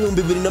uyu mwaka wa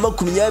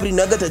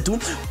 2023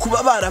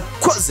 kuba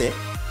barakoze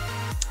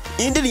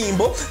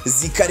indirimbo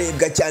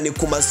zikarebwa cyane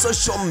ku ma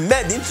social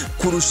media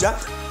kurusha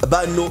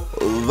bano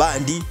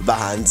bandi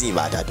bahanzi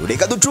batatu.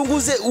 Reka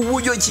ducunguze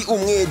uburyo ki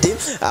umwete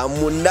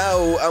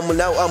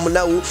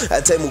amunawu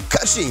time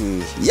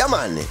cashing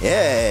yaman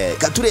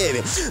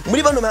katurebe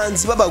muri bano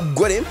bahanzi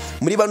b'abagore,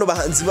 muri bano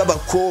bahanzi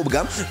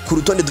b'abakobwa. Ku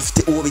rutonde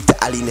dufite uwo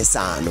bita Aline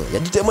Sano,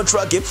 yadutemo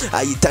track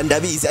ayita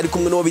Ndabizi ari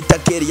kumwe n'uwo bita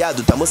Kelly,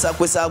 adutamo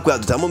sakwe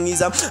adutamo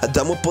Mwiza,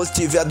 adutamo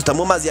Positive,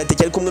 adutamo Mazi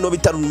yateke ari kumwe n'uwo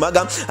bita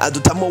Rumaga,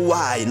 adutamo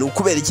Why ni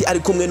ukubera iki ari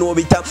kumwe n'uwo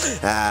bita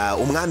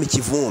Umwami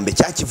Kivumbe,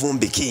 cya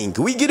Kivumbe King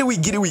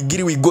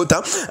wigiri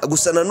wigota.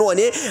 Gusa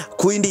nanone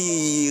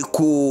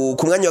ku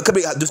mwanya wa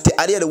kabiri dufite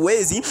Ariel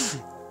Wezi,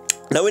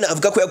 nawe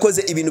navuga ko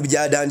yakoze ibintu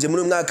byadanje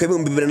muri mwaka wa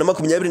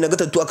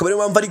 2023, akaba ari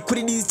mpamvu ari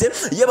kuri liste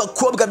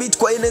y'abakobwa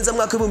bitwaye neza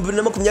mwaka wa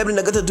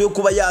 2023 yo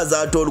kuba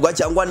yazatorwa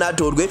cyangwa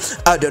natorwe.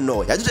 I don't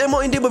know.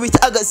 Yajemo indirimbo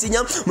bita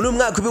Agasinya muri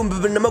mwaka wa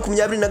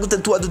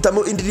 2023,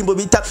 adutamo indirimbo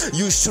bita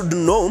You Should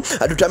Know,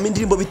 adutamo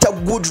indirimbo bita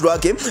Good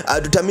Luck,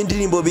 adutamo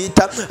indirimbo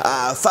bita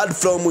Far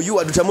From You,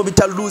 adutamo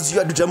bita Lose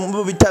You,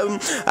 adutamo bita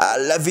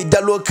La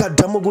Vida Loca,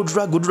 adutamo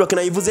Good Luck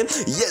nayivuze.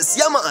 Yes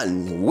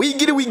yaman,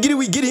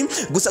 wigiri.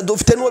 Gusa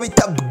dufite n'uwo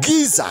bita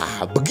Bwiza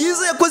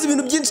yakoze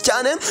ibintu byinshi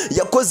cyane,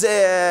 yakoze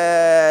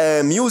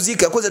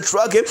music, yakoze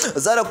track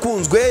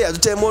zarakunzwe,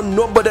 yadutemo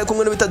Nobody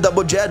kumwe no bita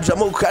Double J,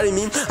 adutamo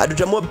Karimi,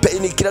 adutamo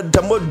Painkiller,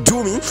 adutamo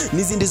Dumi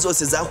n'izindi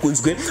zose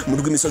zakunzwe mu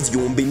rw'imisozi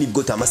yumbi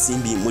nibwo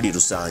tamasimbi muri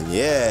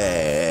rusange.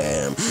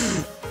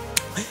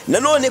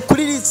 Nanone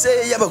kuri liste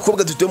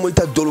y'abakobwa dufitemo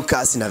bita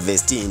Dorcas na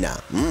Vestina.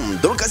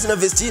 Dorcas na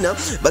Vestina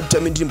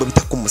badutamo indirimbo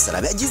bita ku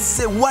musaraba,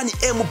 yagize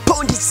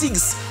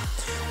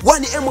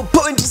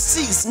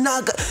 1M.6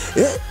 naga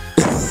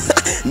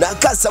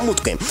nakasa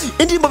mutwe.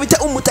 Indirimbo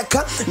bita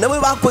Umutaka nawe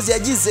bakoze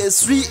yagize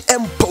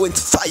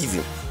 3M.5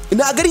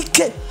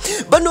 nagarike.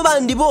 Bano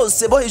bandi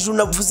bose bo hejuru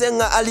navuze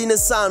nka Aline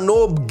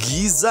Sano,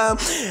 Bwiza,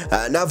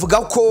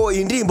 navuga ko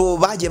indirimbo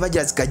bagiye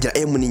bagira zikagira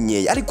M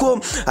ninye, ariko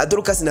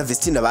Dorcas na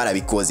Vestina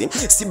barabikoze.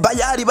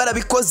 Sibayari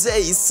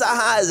barabikoze,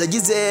 Isaha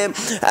yagize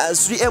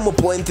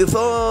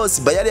 3M.4,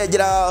 Sibayari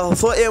yagira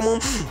 4M.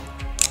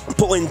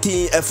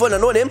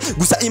 Nanone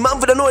gusa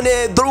impamvu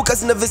nanone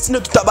Dorcas na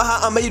Vestina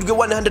tutabaha amahirwe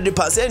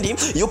 100%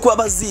 yo kuba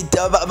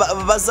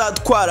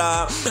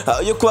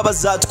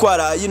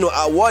bazatwara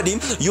award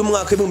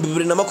y'umwaka wa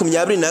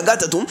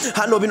 2023.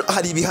 Hano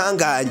hari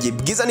ibihangange.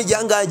 Bwiza ni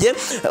igihangange,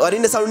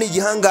 Aline Sano ni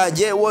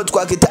igihangange, wo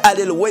twakita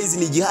Ariel Ways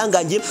ni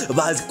igihangange,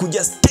 bazi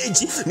kujya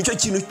stage. Nicyo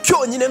kintu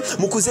cyonyine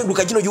mu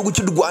kuzenguruka kino gihugu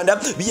cy'u Rwanda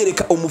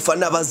biyereka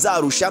umufana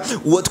bazarusha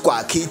uwo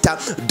twakita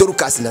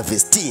Dorcas na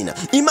Vestina.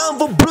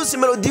 Impamvu Bruce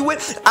Melody we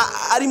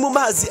ari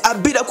mumazi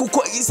abira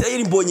kuko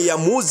Israel Mbonyi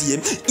yamuziye.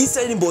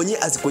 Israel Mbonyi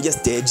azikojya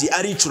stage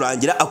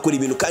aricurangira akora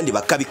ibintu kandi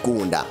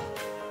bakabikunda.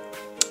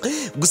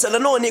 Gusa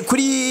nanone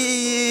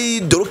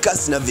kuri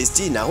Dorcas na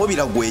Vestina ho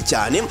biragoye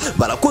cyane,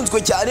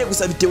 barakunzwe cyane,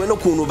 gusa bitewe no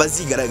kuntu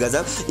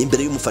bazigaragaza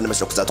imbere y'umufana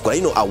bashaka kuzatwara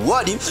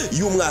award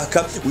y'umwaka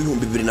wa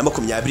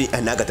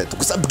 2023.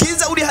 Gusa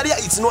Bwiza uri hariya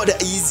it's not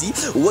easy,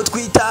 uwo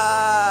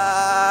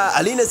twita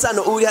Aline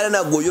Sano uri hariya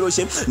nago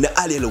yoroshye, na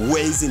Ariel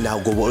Ways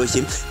nago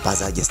boroshye,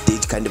 bazajya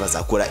stage kandi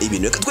bazakora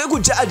ibintu. Reka twe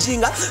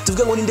kujudginga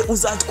tuvuga ngo ninde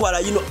uzatwara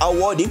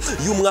award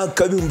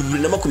y'umwaka wa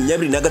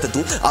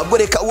 2023. Ahubwo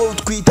reka uwo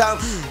twita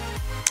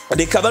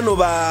reka bano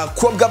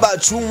bakobwa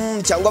bacu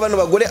cyangwa bano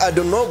bagore I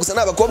don't know, gusa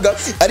n'abakobwa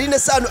Aline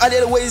Sano,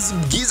 Ariel Ways,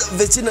 Bwiza,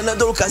 Vestina na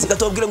Dorcas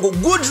katubwira ngo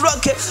good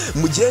luck,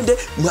 mugende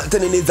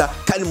muhatane neza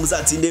kandi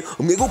muzatsinde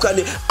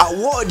umwegukane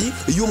award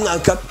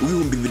y'umwaka wa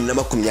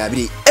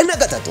 2023.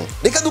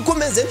 Reka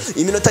dukomeze,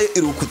 iminota yo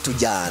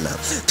irukutujyana,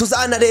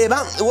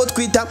 tuzanareba uwo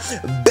twita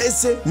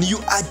Best New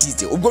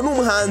Artist. Ubwo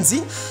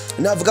n'umuhanzi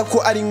navuga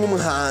ko ari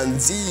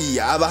nk'umuhanzi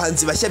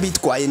abahanzi bashya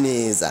bitwaye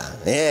neza.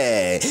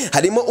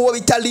 Harimo uwo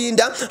bita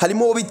Linda,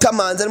 harimo uwo bita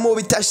Manzi, harimo uwo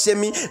bita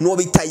Shemi n'uwo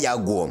bita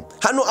Yago.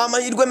 Hano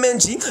amahirwe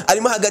menshi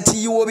arimo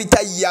hagati y'uwo bita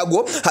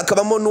Yago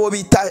hakabamo n'uwo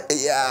bita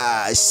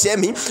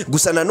Shemi.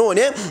 Gusa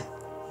nanone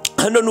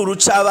hano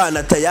nuruca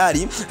abana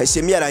tayari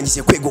Shemi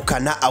yarangije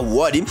kwegukana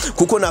award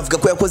kuko navuga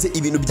ko yakoze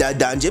ibintu bya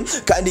danje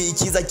kandi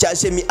ikiza cya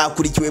Shemi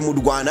akurikiwe mu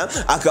Rwanda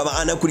akaba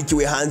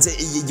anakurikiwe hanze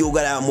y'igihugu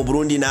mu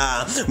Burundi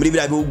na muri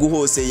bira bihugu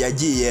hose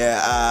yagiye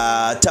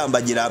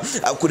atambagira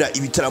akura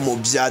ibitaramo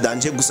bya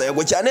danje gusa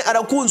yago cyane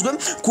arakunzwe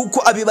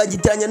kuko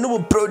abibangitiranya n'ubu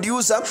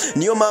producer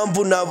niyo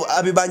mpamvu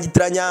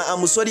abibangitiranya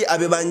amusori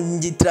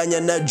abibangitiranya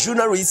na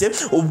journalist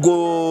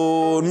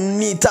ubwo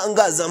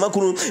nitangaza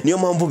makuru niyo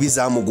mpamvu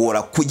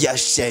bizamugora kujya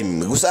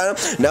Shemi gusa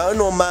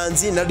no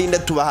manzi narinda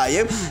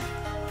tubahaye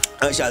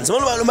chance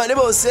abantu bane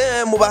bose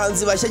mu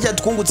bahanzi bashya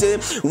twungutse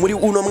muri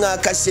uno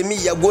mwaka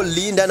Shemi yago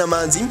Linda na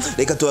manzi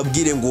reka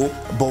tubabwire ngo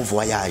bon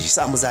voyage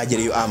sa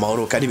muzagereyo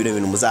amahoro kandi bino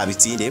bintu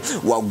muzabitsinde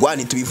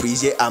wagwani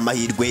tubifurije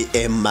amahirwe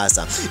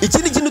emasa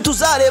ikindi kintu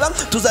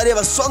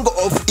tuzareba song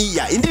of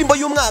year indirimbo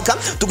y'umwaka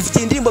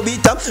tugufitiye indirimbo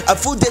bita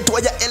afude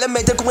twaja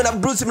element kumwe na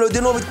Bruce Melody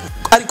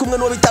ari kumwe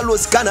no bita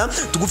Loskana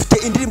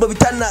tugufitiye indirimbo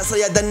bita Nasa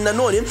ya Dani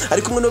nanone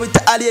ari kumwe no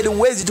bita Ariel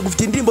Wezi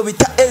tugufitiye indirimbo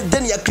bita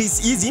Eden ya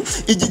Chris Easy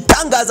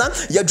igitangaza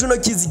ya Juno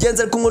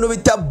Kizigenza ari kumwe no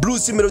bita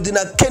Bruce Melody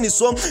na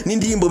Keniso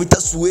n'indirimbo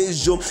bita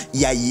Suejo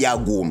ya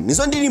Yago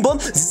nizo ndirimbo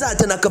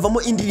zizatana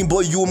kavamo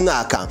indirimbo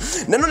y'umwaka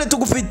nanone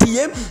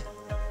tugufitiye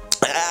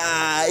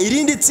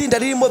irindi tsinda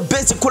ririmo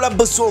best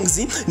collab songs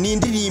ni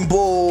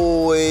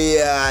indirimbo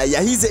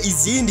yahize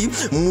izindi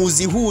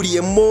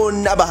muzihuriyemo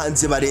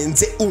n'abahanzi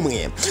barenze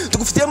umwe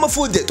tugufitiyemo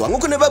Fude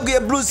twanguko nebabwiye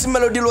Bruce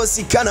Melody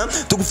Losikana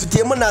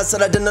tugufitiyemo na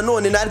Salada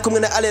nanone na ari kumwe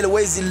na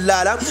Always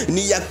Lara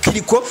ni ya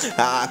Kiriko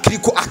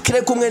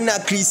akire kumwe na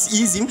Chris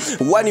Easy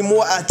One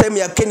More Time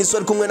ya Kenny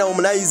Sol kumwe na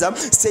Harmonizer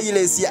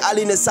Sayless ya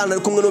Aline Sana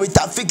kumwe no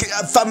bitafiki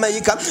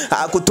Famaika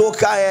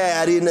kutoka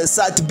Aline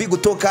Sat Big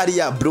kutoka ari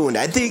ya Bruno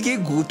I think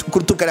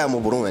kurutuka mu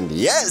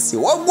Burundi yes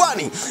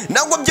wagwani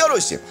nangwa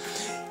byoroshe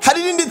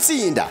hari rindi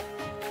tsinda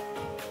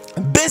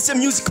best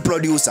music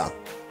producer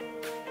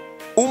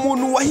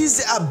umuntu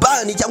wahize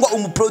abani cyangwa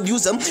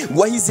umuproducer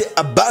wahize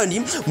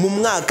abani mu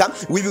mwaka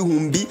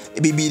w'ibihumbi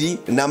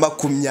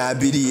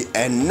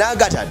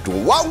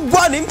 2023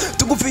 wagwani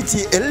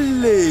tugufitiye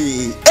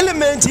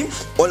element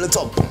on the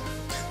top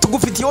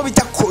tugufitiye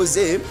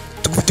bitakoze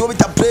tugufitiye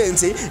bita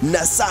Prince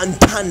na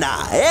Santana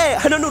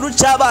hano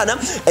nuruca abana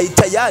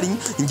tayari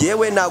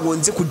ngewe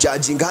nagonze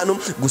kujudginga hano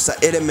gusa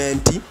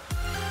element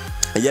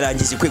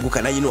yarangije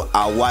kwegukana yino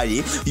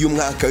award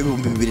y'umwaka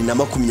w'ibihumbi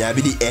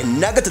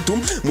 2023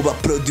 mu ba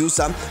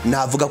producer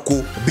navuga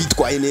ko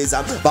bitwaye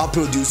neza ba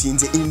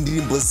producinze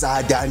indirimbo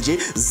za danje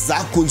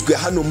zakunzwe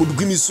hano mu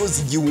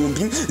rw'imisozi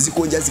igihumbi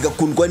zikongera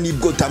zigakundwa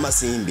n'ibwo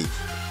tamasimbi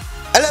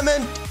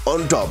element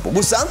on top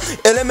gusa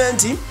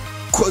element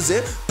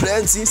koze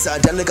Prince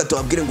Santana reka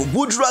tubabwire ngo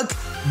good luck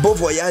bon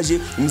voyage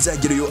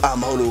muzagereyo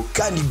amahoro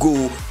kandi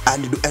go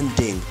and do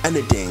anything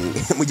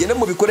mugende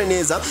mubikore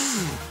neza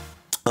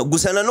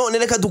gusa nanone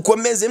reka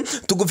dukomeze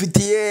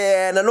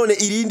tugufitiye nanone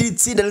irindi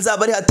tsinda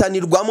rizaba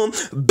rihatanirwamo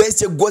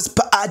best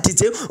gospel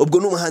artist ubwo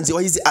n'umuhanzi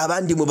wahize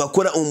abandi mu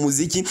bakora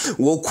umuziki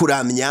wo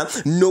kuramya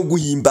no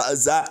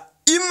guhimbaza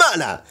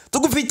Imana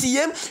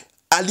tugufitiye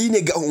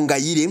Aline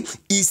Gahongayire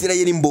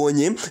Israel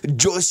Mbonye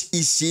Josh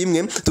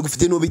Ishimwe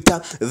tugufite no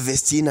bita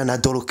Vestina na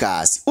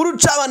Dorcas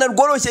urucabana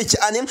rworoshye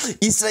cyane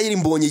Israel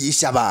Mbonye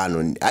yisha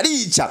abantu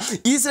arica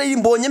Israel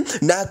Mbonye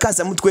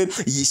nakasa mutwe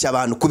yisha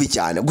abantu kubi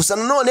cyane gusa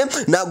nanone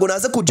nago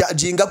naza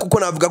kujudginga kuko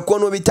navuga ko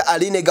no bita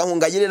Aline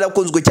Gahongayire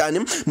yarakunzwe cyane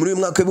muri uyu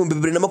mwaka wa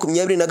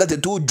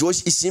 2023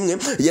 Josh Ishimwe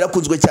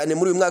yarakunzwe cyane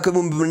muri uyu mwaka wa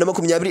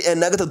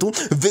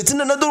 2023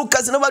 Vestina na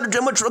Dorcas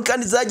n'abadujemo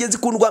kandi zagiye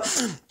zikundwa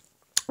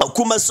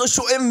kuma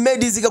social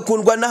media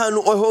zigakundwa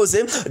n'ahantu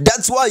hose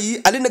that's why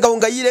Aline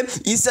Gahongayire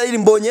Israel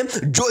Mbonye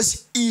Josh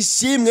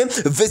Ishimwe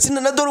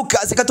Vestina na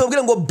Dorcas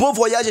katubwira ngo bon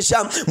voyage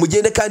sha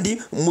mugende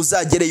kandi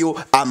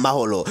muzagereyo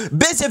amahoro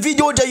best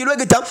video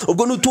jayirwegeta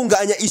ubwo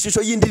nutunganya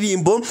ishusho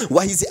y'indirimbo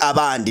wahize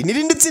abandi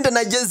nirindi tsinda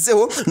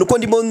nagezeho nuko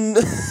ndimo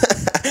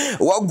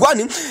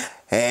wagwani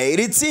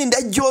iri tsinda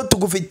ryo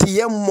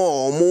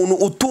tugufitiyemo umuntu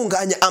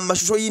utunganya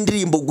amashusho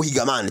y'indirimbo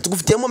guhigamana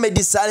tugufitiyemo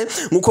Medisale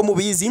nkuko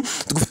mubizi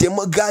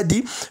tugufitiyemo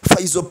Gadi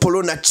Faizo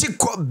Polo na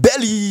Chico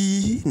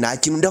Belly nta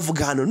kintu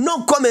ndavuga hano no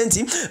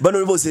comment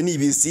bano bose ni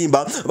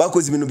ibisimba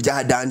bakoze ibintu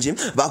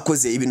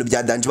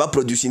bya danje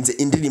baproducinze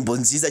indirimbo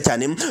nziza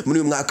cyane muri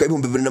uyu mwaka wa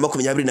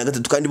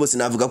 2023 kandi bose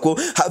navuga ko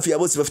hafi ya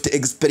bose bafite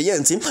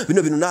experience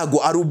bino bintu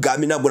nago ari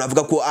ubwami nago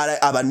navuga ko ari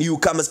aba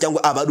newcomers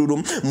cyangwa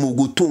abaruru mu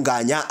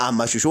gutunganya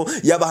amashusho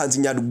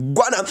y'abahanzi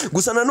nyarwanda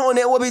gusa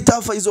nanone wo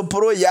bita Faizo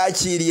Pro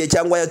yakiriye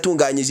cyangwa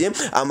yatunganyije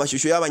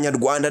amashusho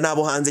y'abanyarwanda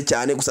nabo hanze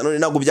cyane gusa none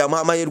nago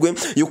byamuha amahirwe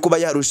yo kuba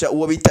yarusha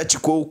uwo bita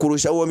Chico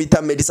kurusha uwo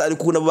bita Medisale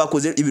kuko nabo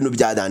bakoze ibintu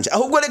bya danje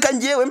ahubwo reka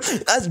ngiyewe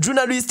as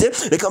journalist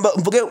reka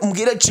mvuge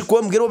mbwire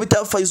Chico mbwire uwo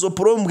bita Faizo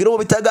Pro mbwire uwo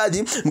bita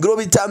Gadi mbwire uwo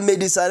bita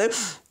Medisale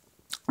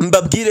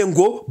mbabwire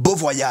ngo bon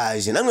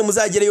voyage namwe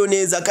muzagereyo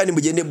neza kandi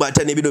mugende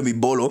bwatane bino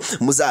bibolo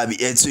muzabi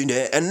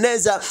etsine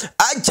neza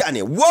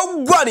acyane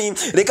wogwani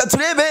reka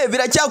turebe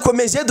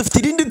biracyakomeje dufite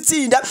irindi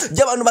tsinda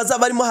ry'abantu bazaba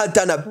barimo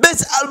hatana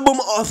best album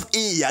of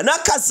year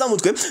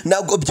nakasamutwe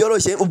ntabwo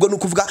byoroshye ubwo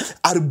nukuvuga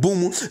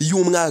album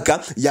y'umwaka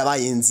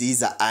yabaye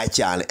nziza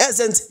cyane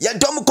essence ya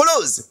Tom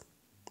Close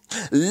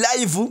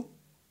live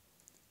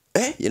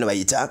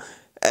bayita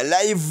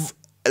live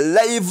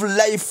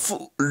life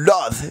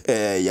love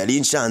yari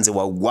inshanze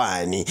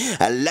wagwani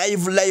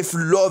life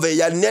love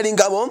ya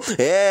Neringabo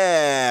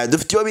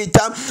dufite yo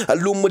bita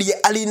Lumuri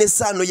Aline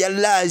Sano ya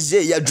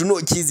Laje ya Juno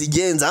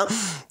Kizigenza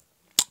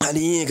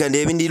ari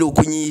kandebe ndiri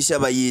ukunyisha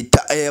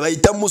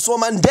bayita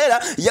Musoma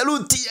Ndera ya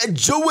Ruti ya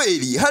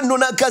Joel hano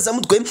nakaza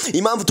mutwe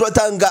impamvu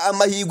turatanga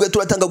amahirwe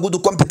turatanga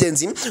good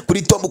competence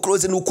kuri Tom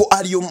Close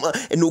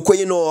nuko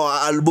yino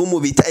album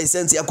bita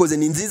Essence yakoze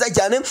ni nziza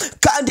cyane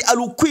kandi ari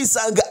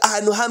ukwisanga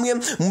ahantu hamwe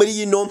muri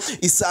yino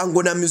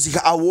Isango na Music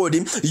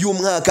Award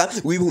y'umwaka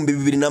w'ibihumbi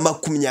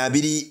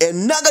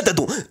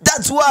 2023.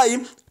 That's why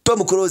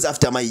Tom Close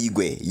after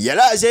amahirwe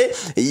yaraje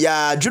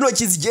ya Juno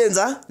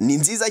Kizigenza ni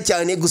nziza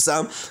cyane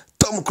gusa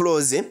Tom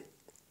Close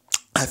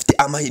afite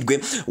amahirwe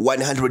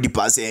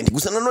 100%.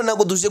 Gusa nanone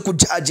ntabwo tuje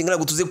kujudging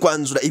ntabwo tuze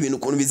kwanzura ibintu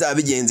ukuntu bizaba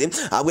bigenze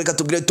ahubwo reka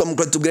tubwire Tom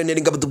Close tubwire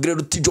Neringabo tubwire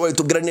Ruti Joel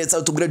tubwire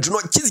Neza tubwire Juno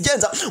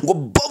Kizigenza ngo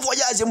bovo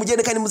yaje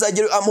mugende kandi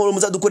muzagere amahoro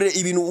muzadukorere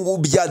ibintu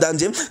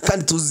byadanje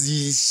kandi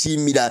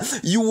tuzishimira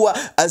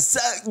yuwa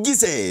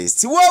asagise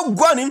si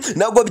wagwani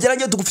ntabwo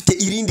byarangiye tugufite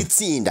irindi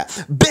tsinda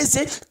Best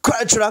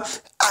Cultural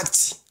Act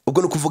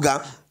ubwo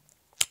nukuvuga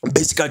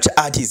Best Culture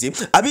Artist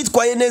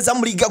abitwaye neza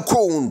muri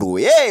gakondo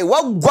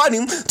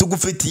wagwani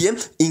tugufitiye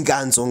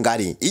inganzo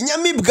ngari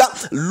inyamibwa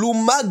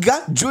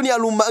Lumaga Junior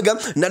Lumaga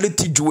na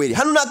Ruti Joel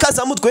hano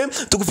nakaza mutwe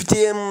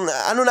tugufitiye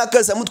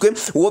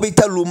uwo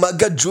bita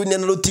Lumaga Junior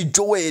na Ruti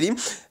Joel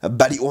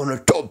bari on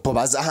top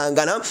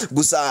bazahangana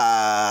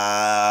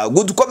gusa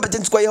good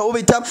competence kwa yaho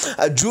bita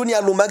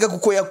Junior Lumaga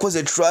kuko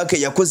yakoze track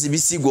yakoze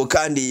ibisigo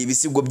kandi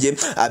ibisigo bye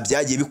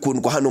byagiye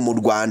bikundwa hano mu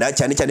Rwanda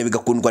cyane cyane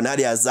bigakundwa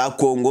n'ari ya za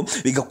Kongo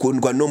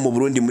bigakundwa no mu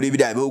Burundi muri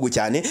biriya bihugu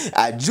cyane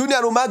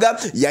Junior Lumaga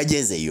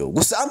yagezeyo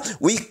gusa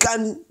we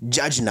can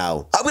judge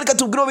now abirika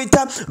tubwiro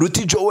bita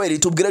Ruti Joel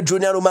tubwire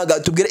Junior Lumaga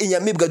tubwire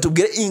inyamibwa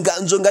tubwire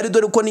inganzo ngari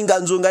dore ko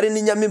n'inganzo ngari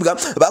n'inyamibwa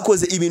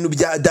bakoze ibintu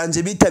bya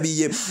danje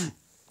bitabiye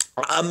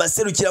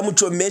amaserukira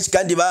muco menshi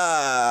kandi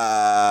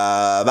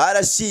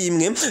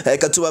barashimwe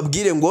reka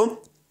tubabwire ngo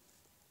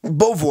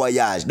bon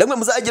voyage namwe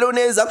muzageraho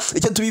neza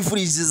icyo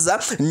tubifuriza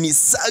ni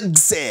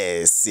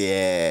success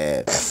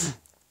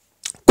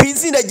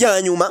kwizina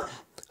rya nyuma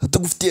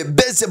tugufitiye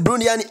Best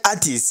Burundian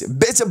Artist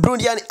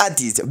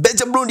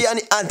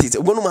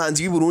ubwo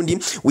n'umuhanzi w'i Burundi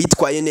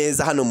witwaye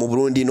neza hano mu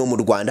Burundi no mu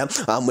Rwanda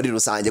muri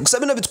rusange gusa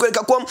bino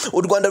bitwereka ko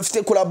u Rwanda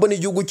rufite collab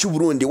n'igihugu cy'u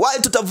Burundi why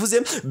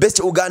tutavuze Best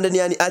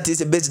Ugandan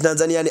Artist Best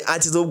Tanzanian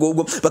Artist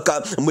ubwo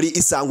baka muri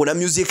Isango na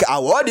Music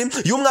Award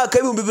y'umwaka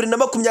w'ibihumbi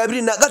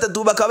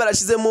 2023 bakaba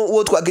barashizemo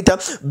uwo twagita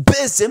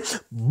Best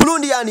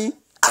Burundian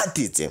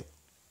Artist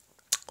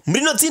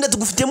muri no tsinda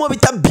tugufitemo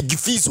bita Big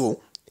Fizzo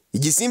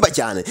igisimba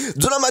cyane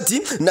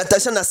Duramati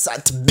Natasha na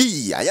Sat B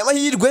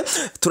ayamahirwe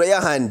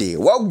turayahande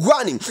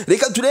wagwani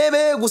reka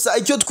turebe gusa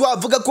icyo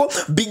twavuga ko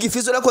Big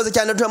Fizzo yakoze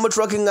cyane turamo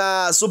track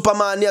nka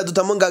Superman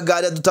adutamo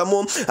ngagari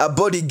adutamo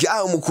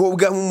Bodyguard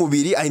umukobwa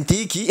nk'umubiri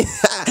antiki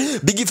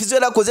Big Fizzo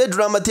yakoze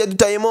Duramati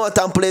adutayemo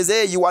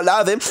Templaze you are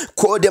love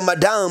Code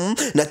Madam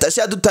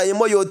Natasha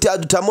adutayemo yote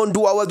adutamo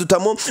Nduwawa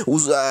adutamo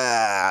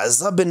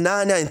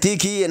Zabenana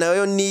antiki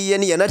nayo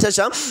ni ya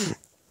Natasha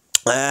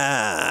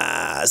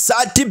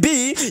Sati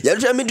B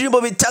yaruja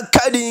midrimbo bita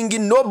Cutting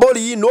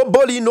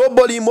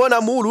Nobody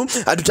Mona Muru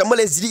adutamo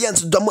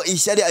Resilience adutamo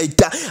Ishyari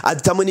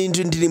adutamo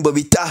n'indi ndirimbo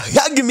bita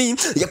Hug Me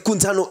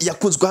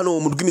yakunzwe hano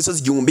mu rw'imisozi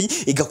igihumbi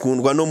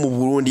igakundwa no mu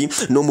Burundi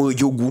no mu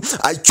gihugu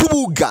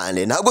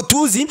cy'Ubugande ntabwo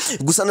tuzi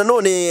gusa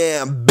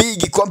nanone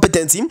Big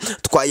Competence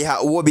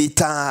twayiha uwo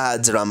bita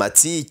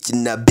Dramatic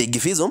na Big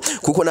Fizzo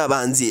kuko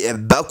nabanzi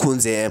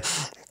bakunze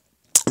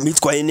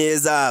bitwaye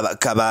neza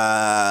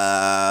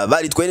bakaba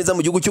baritwaye neza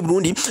mu gihugu cy'u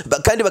Burundi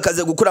kandi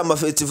bakaza gukora ama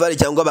festival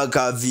cyangwa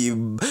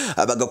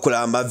bagakora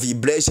ama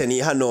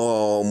vibration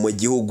hano mu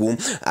gihugu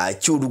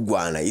cy'u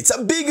Rwanda. It's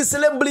a big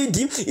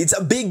celebrity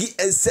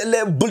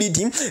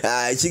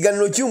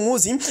ikiganiro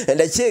cy'umunsi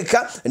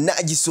ndakeka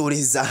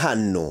nagisoreza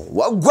hano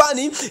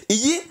wagwani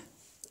iyi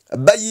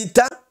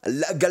bayita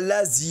La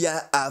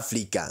Galaxia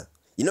Africa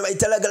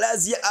bayita La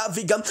Galaxia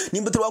Africa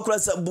nimba twakora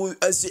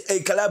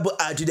club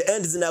at the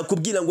end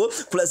zinakubwira ngo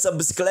kula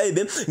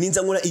subscribe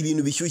ninza nkora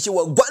ibintu bishyushye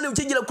wagwane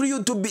ukigira kuri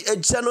YouTube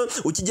channel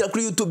ukigira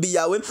kuri YouTube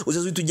yawe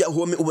uzaza tujya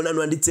home ubona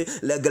nanditse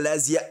La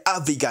Galaxia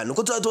Africa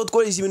nuko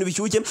twakoresha ibintu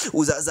bishyushye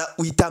uzaza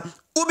uhita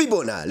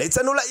ubibona. Let's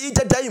anula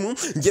ita time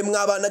nge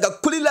mwabanaga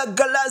kuri La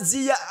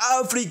Galaxia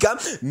Africa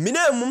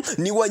minemu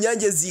ni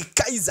Wanyangezi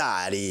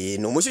Kaizari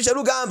no mushusha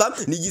rugamba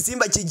ni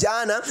gisimba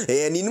kijana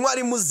ni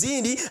ntwari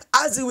muzindi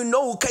as we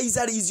know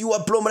Kaizari is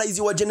your plumber is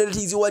your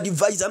generator is your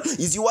advisor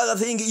is your other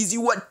thing is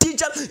your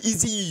teacher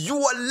is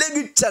your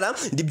lecturer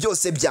ndi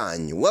byose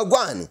byanyu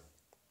wagwani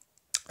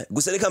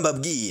gusa reka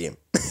mbabwire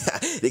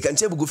reka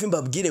nce bugufi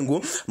mbabwire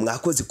ngo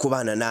mwakoze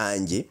kubana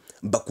nanjye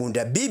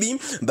bakunda bibi,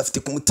 bafite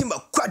ku mutima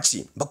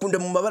kwaci, bakunda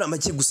mu mabara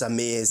make gusa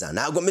meza.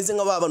 Ntago meze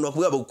nk'abantu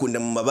bakubwira bakunda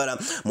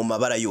mu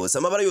mabara yose.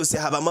 Amabara yose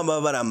habamo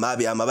amabara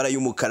mabi, amabara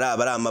y'umukara,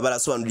 amabara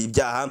asobanura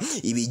ibyaha,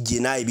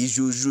 ibigina,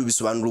 ibijuju,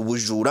 bisobanura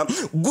ubujura.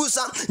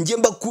 Gusa ngiye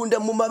mbakunda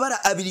mu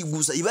mabara abiri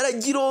gusa, ibara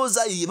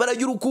ry'iroza, ibara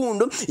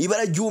ry'urukundo,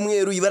 ibara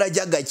ry'umweru, ibara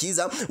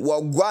ry'agakiza.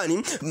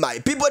 Wagwani, my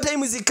people,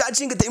 time is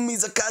catching.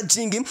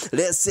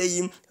 Let's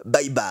say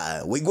bye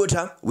bye. We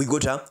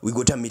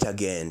gotta meet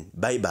again.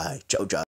 Bye bye. Ciao ciao.